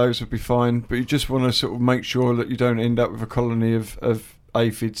any of those would be fine. But you just want to sort of make sure that you don't end up with a colony of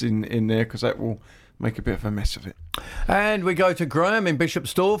aphids in there, because that will make a bit of a mess of it. And we go to Graham in Bishop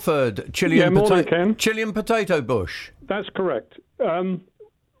Stortford, Chilean potato bush. That's correct.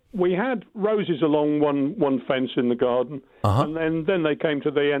 We had roses along one fence in the garden, and then they came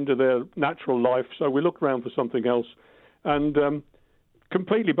to the end of their natural life, so we looked around for something else. And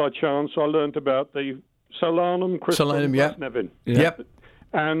completely by chance, I learnt about the Solanum crispum Nevin. Yep.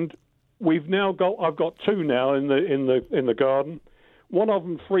 And I've got two now in the garden. One of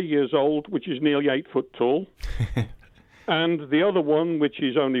them 3 years old, which is nearly 8 foot tall, and the other one, which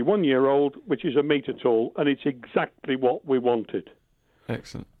is only 1 year old, which is 1 metre tall, and it's exactly what we wanted.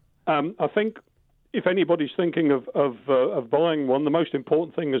 Excellent. I think if anybody's thinking of buying one, the most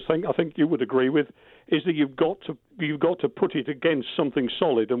important thing I think you would agree with is that you've got to put it against something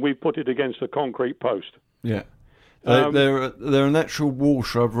solid, and we've put it against a concrete post. Yeah. They're a natural wall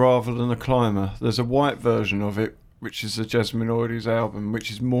shrub rather than a climber. There's a white version of it, which is the Jasminoides album,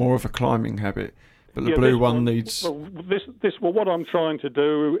 which is more of a climbing habit. But the blue one needs... What I'm trying to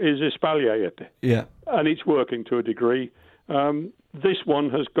do is espalier it. Yeah. And it's working to a degree. This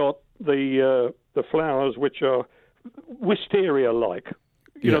one has got the flowers which are wisteria-like.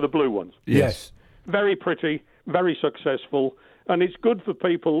 You know, the blue ones. Yes. Very pretty, very successful. And it's good for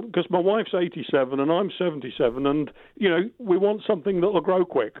people, because my wife's 87 and I'm 77, and, we want something that will grow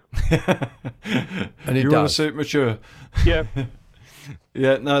quick. And you want to see it mature. Yeah.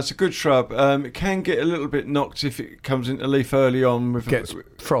 Yeah, no, it's a good shrub. It can get a little bit knocked if it comes into leaf early on with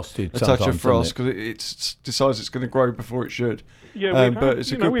frosted. A touch of frost, because it decides it's going to grow before it should. Yeah, but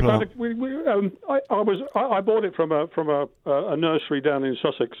it's a good plant. I bought it from a nursery down in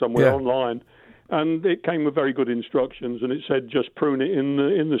Sussex somewhere online, and it came with very good instructions, and it said just prune it in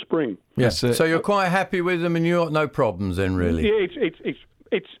the spring. Yes, so you're quite happy with them, and you've got no problems then, really. Yeah,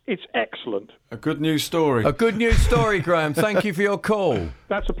 it's excellent. A good news story. A good news story, Graham. Thank you for your call.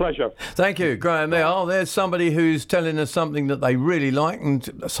 That's a pleasure. Thank you, Graham. There's somebody who's telling us something that they really like, and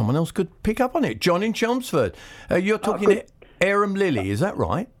someone else could pick up on it. John in Chelmsford. You're talking arum lily, is that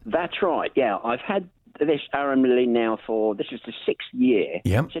right? That's right, yeah. I've had this arum lily now this is the 6th year.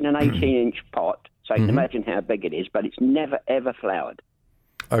 Yep. It's in an 18-inch pot, so you can imagine how big it is, but it's never, ever flowered.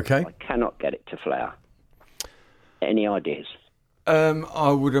 Okay. I cannot get it to flower. Any ideas?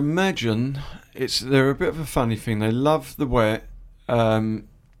 I would imagine they're a bit of a funny thing. They love the wet, and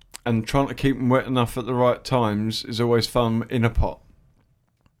trying to keep them wet enough at the right times is always fun in a pot.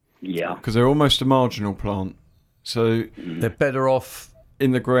 Yeah. Because they're almost a marginal plant. So they're better off in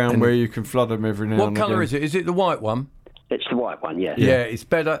the ground where you can flood them every now and again. What colour is it? Is it the white one? It's the white one, yes. Yeah, it's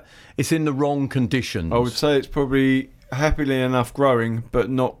better. It's in the wrong conditions. I would say it's probably happily enough growing, but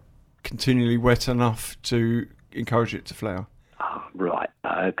not continually wet enough to encourage it to flower. Oh, right.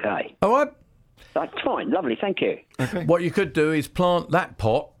 Okay. All right. That's fine. Lovely. Thank you. Okay. What you could do is plant that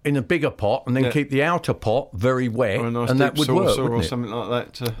pot in a bigger pot and then keep the outer pot very wet, or a nice and that would work, or something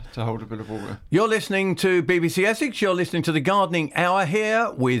like that to hold a bit of water. You're listening to BBC Essex. You're listening to the Gardening Hour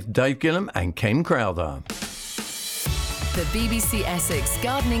here with Dave Gillam and Ken Crowther. The BBC Essex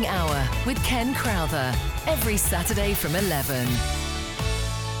Gardening Hour with Ken Crowther. Every Saturday from 11.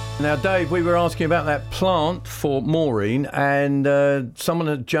 Now, Dave, we were asking about that plant for Maureen, and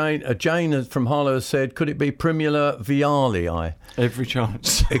someone, Jane from Harlow, has said, could it be Primula vialii? Every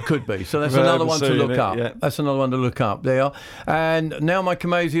chance. It could be. So that's another one to look up. Yeah. That's another one to look up. There. And now my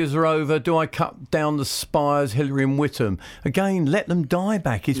Camasias are over. Do I cut down the spires, Hillary and Whittam? Again, let them die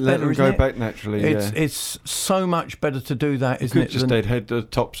back. It's let better, them isn't go it? back naturally, It's so much better to do that, isn't it? You could just deadhead the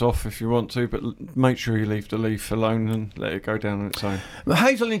tops off if you want to, but make sure you leave the leaf alone and let it go down on its own.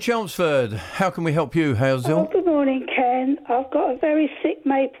 Hazel in Chelmsford, how can we help you, Hazel? Oh, good morning, Ken. I've got a very sick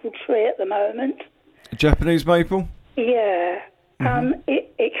maple tree at the moment. A Japanese maple? Yeah.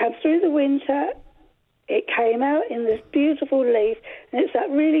 It comes through the winter, it came out in this beautiful leaf, and it's that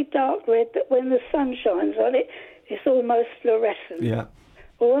really dark red that when the sun shines on it, it's almost fluorescent. Yeah.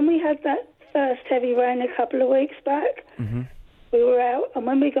 Well, when we had that first heavy rain a couple of weeks back, we were out, and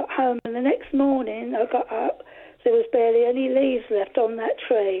when we got home, and the next morning I got up, there was barely any leaves left on that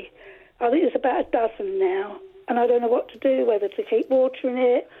tree. I think there's about a dozen now, and I don't know what to do, whether to keep watering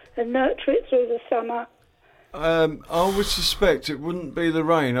it and nurture it through the summer. I would suspect it wouldn't be the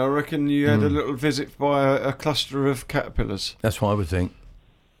rain. I reckon you had a little visit by a cluster of caterpillars. That's what I would think.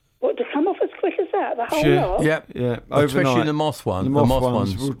 What, to come off as quick as that, the whole lot? Yep. Yeah, Especially overnight. the moth one. The moth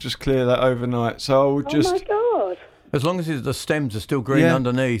ones will just clear that overnight. So I would just... Oh, my God. As long as the stems are still green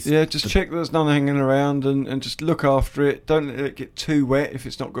underneath. Yeah, just check that there's none hanging around and just look after it. Don't let it get too wet if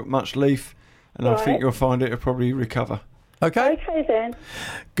it's not got much leaf. And I think you'll find it'll probably recover. Okay. Okay, then.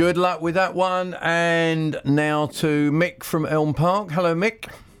 Good luck with that one. And now to Mick from Elm Park. Hello, Mick.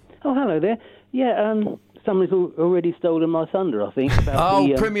 Oh, hello there. Yeah, someone's already stolen my thunder, I think.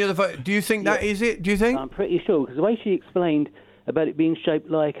 About Premier, do you think that is it? Do you think? I'm pretty sure, because the way she explained about it being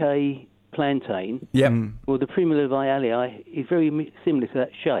shaped like a plantain. Yep. Well, the Primula vialii is very similar to that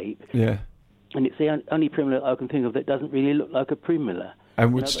shape. Yeah. And it's the only Primula I can think of that doesn't really look like a Primula.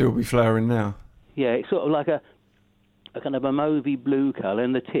 And would still be flowering now. Yeah, it's sort of like a kind of a mauvey blue colour,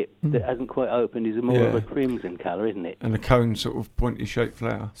 and the tip that hasn't quite opened is more of a crimson colour, isn't it? And a cone sort of pointy shaped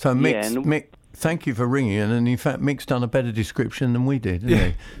flower. So Mick, thank you for ringing in, and in fact Mick's done a better description than we did,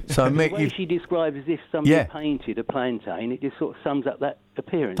 hasn't he? So Mick, the way she describes as if somebody painted a plantain, it just sort of sums up that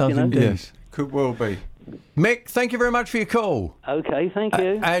appearance. Does indeed. Yes, could well be. Mick, thank you very much for your call. Okay, thank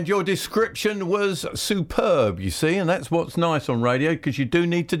you. And your description was superb, you see, and that's what's nice on radio, because you do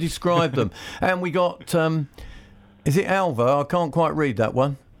need to describe them. And we got, is it Alva? I can't quite read that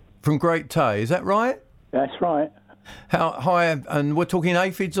one. From Great Tay, is that right? That's right. How high, and we're talking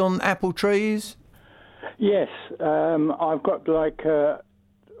aphids on apple trees? Yes, I've got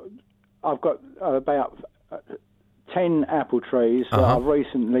about 10 apple trees that I've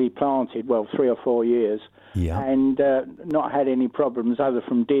recently planted, 3 or 4 years, and not had any problems other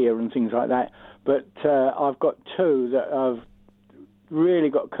from deer and things like that. But I've got 2 that have really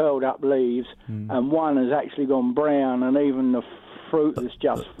got curled up leaves, and one has actually gone brown, and even the fruit that's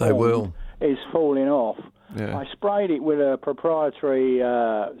just formed is falling off. Yeah. I sprayed it with a proprietary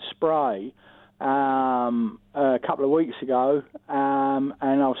spray a couple of weeks ago, and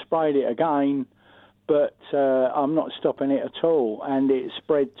I've sprayed it again, but I'm not stopping it at all, and it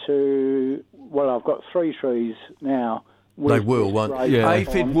spread to, I've got 3 trees now. They will, won't they?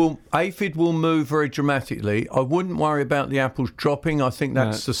 Aphid will move very dramatically. I wouldn't worry about the apples dropping. I think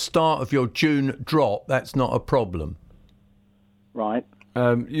that's the start of your June drop. That's not a problem. Right.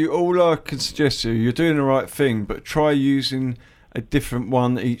 All I can suggest to you, you're doing the right thing, but try using a different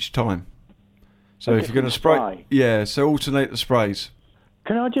one each time. So if you're going to spray, so alternate the sprays.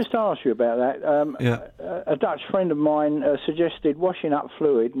 Can I just ask you about that? A Dutch friend of mine suggested washing up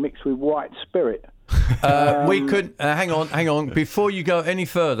fluid mixed with white spirit. We could hang on. Before you go any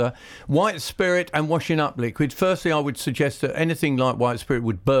further, white spirit and washing up liquid. Firstly, I would suggest that anything like white spirit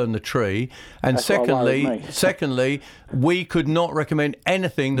would burn the tree, and secondly, we could not recommend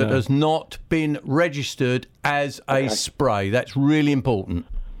anything that has not been registered as a spray. That's really important.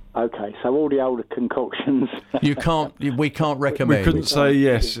 Okay, so all the older concoctions. We can't recommend. We couldn't say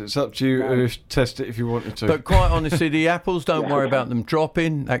yes. It's up to you to test it if you wanted to. But quite honestly, the apples, don't worry about them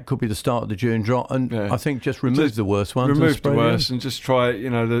dropping. That could be the start of the June drop. And I think just remove the worst ones. Remove the worst and just try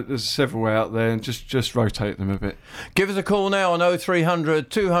it. There's several out there, and just rotate them a bit. Give us a call now on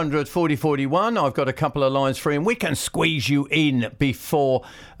 0300 200 40 41. I've got a couple of lines free, and we can squeeze you in before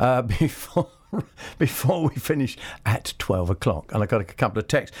we finish at 12 o'clock. And I got a couple of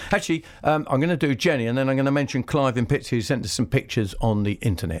texts. Actually, I'm going to do Jenny, and then I'm going to mention Clive in Pitsea, who sent us some pictures on the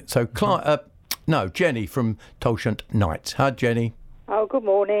internet. So, Jenny from Tolshant Knights. Hi, Jenny. Oh, good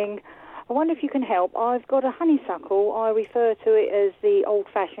morning. I wonder if you can help. I've got a honeysuckle. I refer to it as the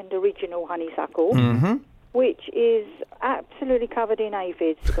old-fashioned original honeysuckle, which is absolutely covered in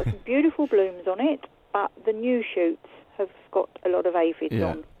aphids. It's got some beautiful blooms on it, but the new shoots have got a lot of aphids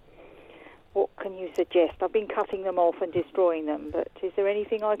on. What can you suggest? I've been cutting them off and destroying them, but is there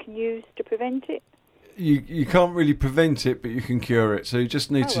anything I can use to prevent it? You can't really prevent it, but you can cure it. So you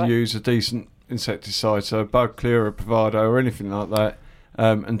just need to use a decent insecticide, so a bug clear, a Bravado or anything like that,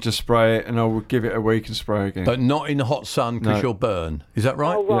 and just spray it, and I will give it a week and spray again. But not in the hot sun, because you'll burn. Is that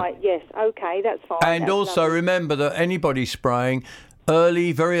right? Oh, right, yes. Okay, that's fine. And also remember that anybody spraying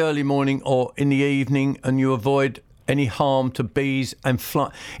very early morning or in the evening, and you avoid any harm to bees and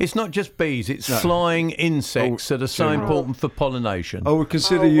fly. It's not just bees; it's flying insects that are so important for pollination. I would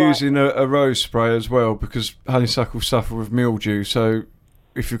consider using a rose spray as well, because honeysuckles suffer with mildew. So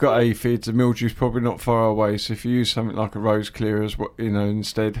if you've got aphids, the mildew's probably not far away. So if you use something like a rose clear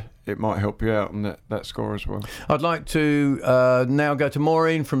instead, it might help you out on that score as well. I'd like to now go to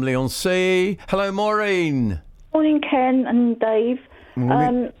Maureen from Leigh-on-Sea. Hello, Maureen. Morning, Ken and Dave.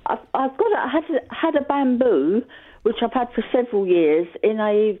 I had a bamboo, which I've had for several years, in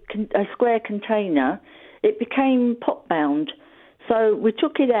a square container. It became pot bound, so we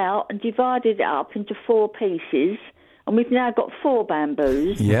took it out and divided it up into 4 pieces, and we've now got 4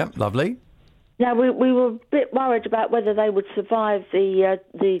 bamboos. Yeah, lovely. Now we were a bit worried about whether they would survive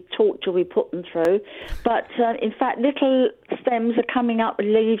the torture we put them through, but in fact, little stems are coming up with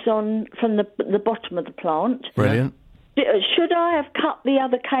leaves on from the bottom of the plant. Brilliant. Should I have cut the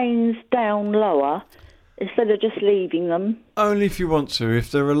other canes down lower instead of just leaving them? Only if you want to. If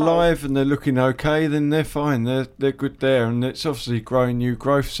they're alive and they're looking okay, then they're fine. They're good there, and it's obviously growing new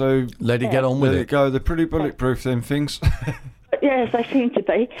growth. So let it get on with it. Let it go. They're pretty bulletproof, them things. Yes, they seem to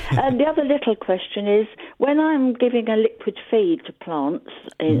be. And the other little question is, when I'm giving a liquid feed to plants,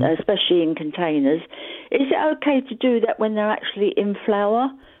 especially in containers, is it okay to do that when they're actually in flower?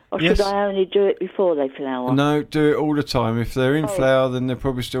 Or should I only do it before they flower? No, do it all the time. If they're in flower, then they're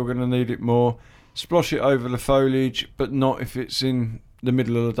probably still going to need it more. Splosh it over the foliage, but not if it's in the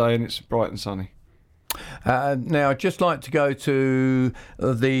middle of the day and it's bright and sunny. Now, I'd just like to go to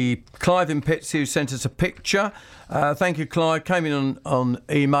the Clive in Pitsea, who sent us a picture. Thank you, Clive. Came in on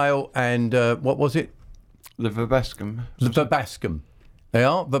email, and what was it? The verbascum. The verbascum. They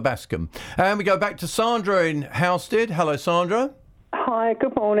are verbascum. And we go back to Sandra in Housestead. Hello, Sandra. Hi,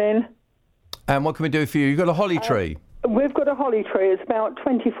 good morning. And what can we do for you? You've got a holly tree. We've got a holly tree. It's about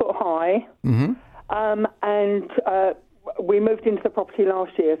 20 foot high. Mm-hmm. And we moved into the property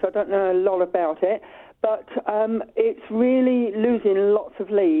last year, so I don't know a lot about it. But it's really losing lots of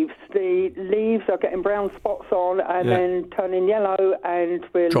leaves. The leaves are getting brown spots on and then turning yellow, and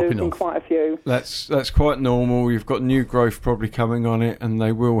we're losing quite a few. That's quite normal. You've got new growth probably coming on it, and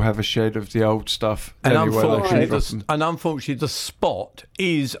they will have a shed of the old stuff. And unfortunately, the spot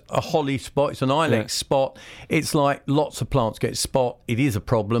is a holly spot. It's an ilex spot. It's like lots of plants get spot. It is a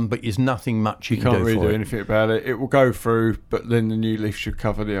problem, but there's nothing much you can do can't really for do it. anything about it. It will go through, but then the new leaf should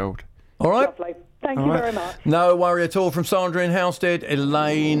cover the old. All right. Lovely. Thank you very much. No worry at all. From Sandra in Housestead.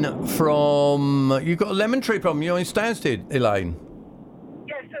 Elaine from... You've got a lemon tree problem. You're in Stansted, Elaine.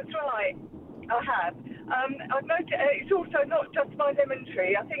 Yes, that's right. I have. I've noticed it's also not just my lemon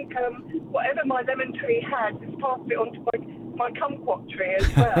tree. I think whatever my lemon tree has has passed it on to my kumquat tree as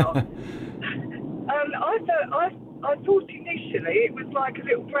well. I thought initially it was like a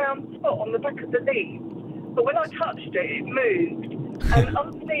little brown spot on the back of the leaves, but when I touched it, it moved. And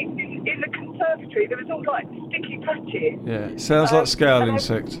underneath, in the conservatory, there was all like sticky patches. Yeah, sounds like scale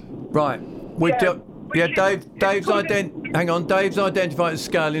insect. Right. Dave's identified as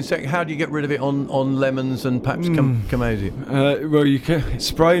scale insect. How do you get rid of it on lemons and perhaps Camazia? Well, you can.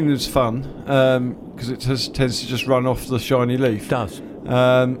 Spraying is fun because it tends to just run off the shiny leaf. It does.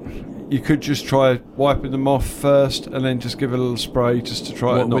 You could just try wiping them off first, and then just give it a little spray just to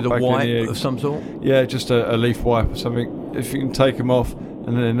try it. With a wipe of some sort. Yeah, just a leaf wipe or something. If you can take them off,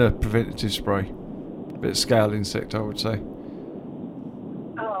 and then a preventative spray. A bit of scale insect, I would say.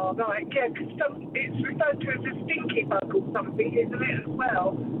 Oh right, yeah, because it's referred to as a stinky bug or something, isn't it, as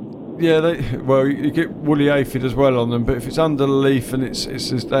well? Yeah, you get woolly aphid as well on them, but if it's under the leaf and it's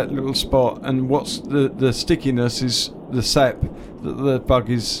just that little spot, and what's the stickiness is the sap that the bug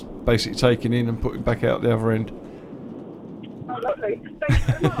is basically taking in and putting back out the other end. Oh, lovely. Thank you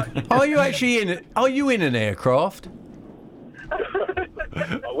very much. Are you actually Are you in an aircraft? I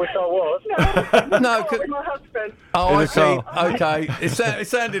wish I was. No, with my husband. Oh, I see. Okay. It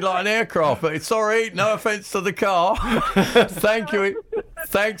sounded like an aircraft, but sorry, no offence to the car. Thank you.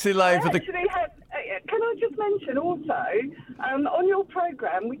 Thanks, Elaine, for the... Can I just mention also, on your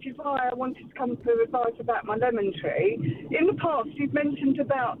programme, which is why I wanted to come to advise about my lemon tree, in the past you've mentioned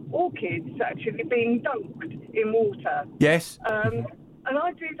about orchids actually being dunked in water. Yes. And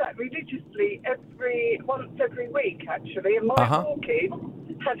I do that religiously once every week, actually, and my orchids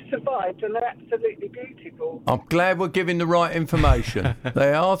have survived, and they're absolutely beautiful. I'm glad we're giving the right information.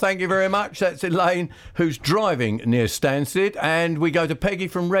 They are. Thank you very much. That's Elaine, who's driving near Stansted, and we go to Peggy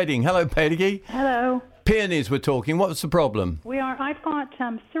from Reading. Hello, Peggy. Hello. Peonies we're talking. What's the problem? I've got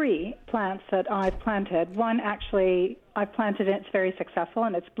 3 plants that I've planted. One actually I've planted and it's very successful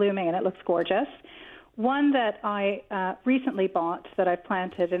and it's blooming and it looks gorgeous. One that I recently bought that I've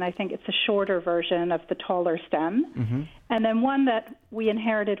planted, and I think it's a shorter version of the taller stem. Mm-hmm. And then one that we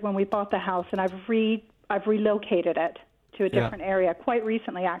inherited when we bought the house, and I've relocated it to a different area quite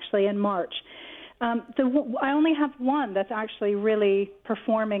recently, actually, in March. I only have one that's actually really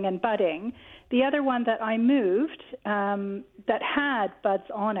performing and budding. The other one that I moved that had buds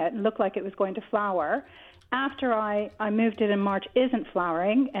on it and looked like it was going to flower, after I moved it in March, isn't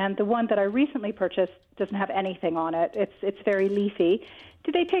flowering, and the one that I recently purchased doesn't have anything on it. It's very leafy.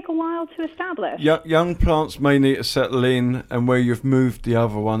 Do they take a while to establish? Young plants may need to settle in, and where you've moved the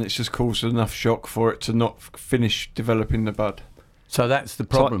other one, it's just caused enough shock for it to not finish developing the bud. So that's the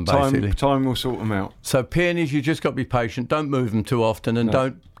problem, basically. Time will sort them out. So peonies, you just got to be patient. Don't move them too often, and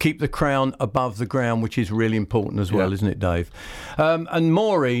don't keep the crown above the ground, which is really important as well, isn't it, Dave? And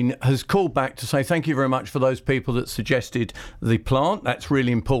Maureen has called back to say thank you very much for those people that suggested the plant. That's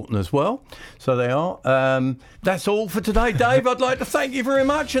really important as well. So they are. That's all for today, Dave. I'd like to thank you very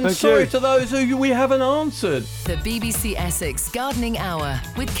much, and sorry to those who we haven't answered. The BBC Essex Gardening Hour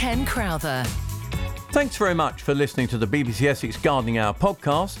with Ken Crowther. Thanks very much for listening to the BBC Essex Gardening Hour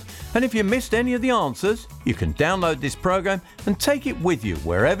podcast. And if you missed any of the answers, you can download this programme and take it with you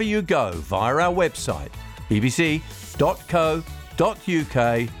wherever you go via our website, bbc.co.uk/BBC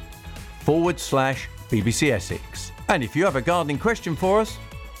Essex. And if you have a gardening question for us,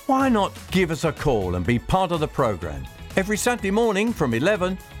 why not give us a call and be part of the programme every Saturday morning from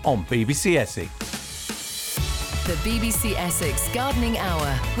 11 on BBC Essex. The BBC Essex Gardening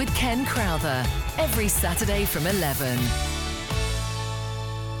Hour with Ken Crowther, every Saturday from 11.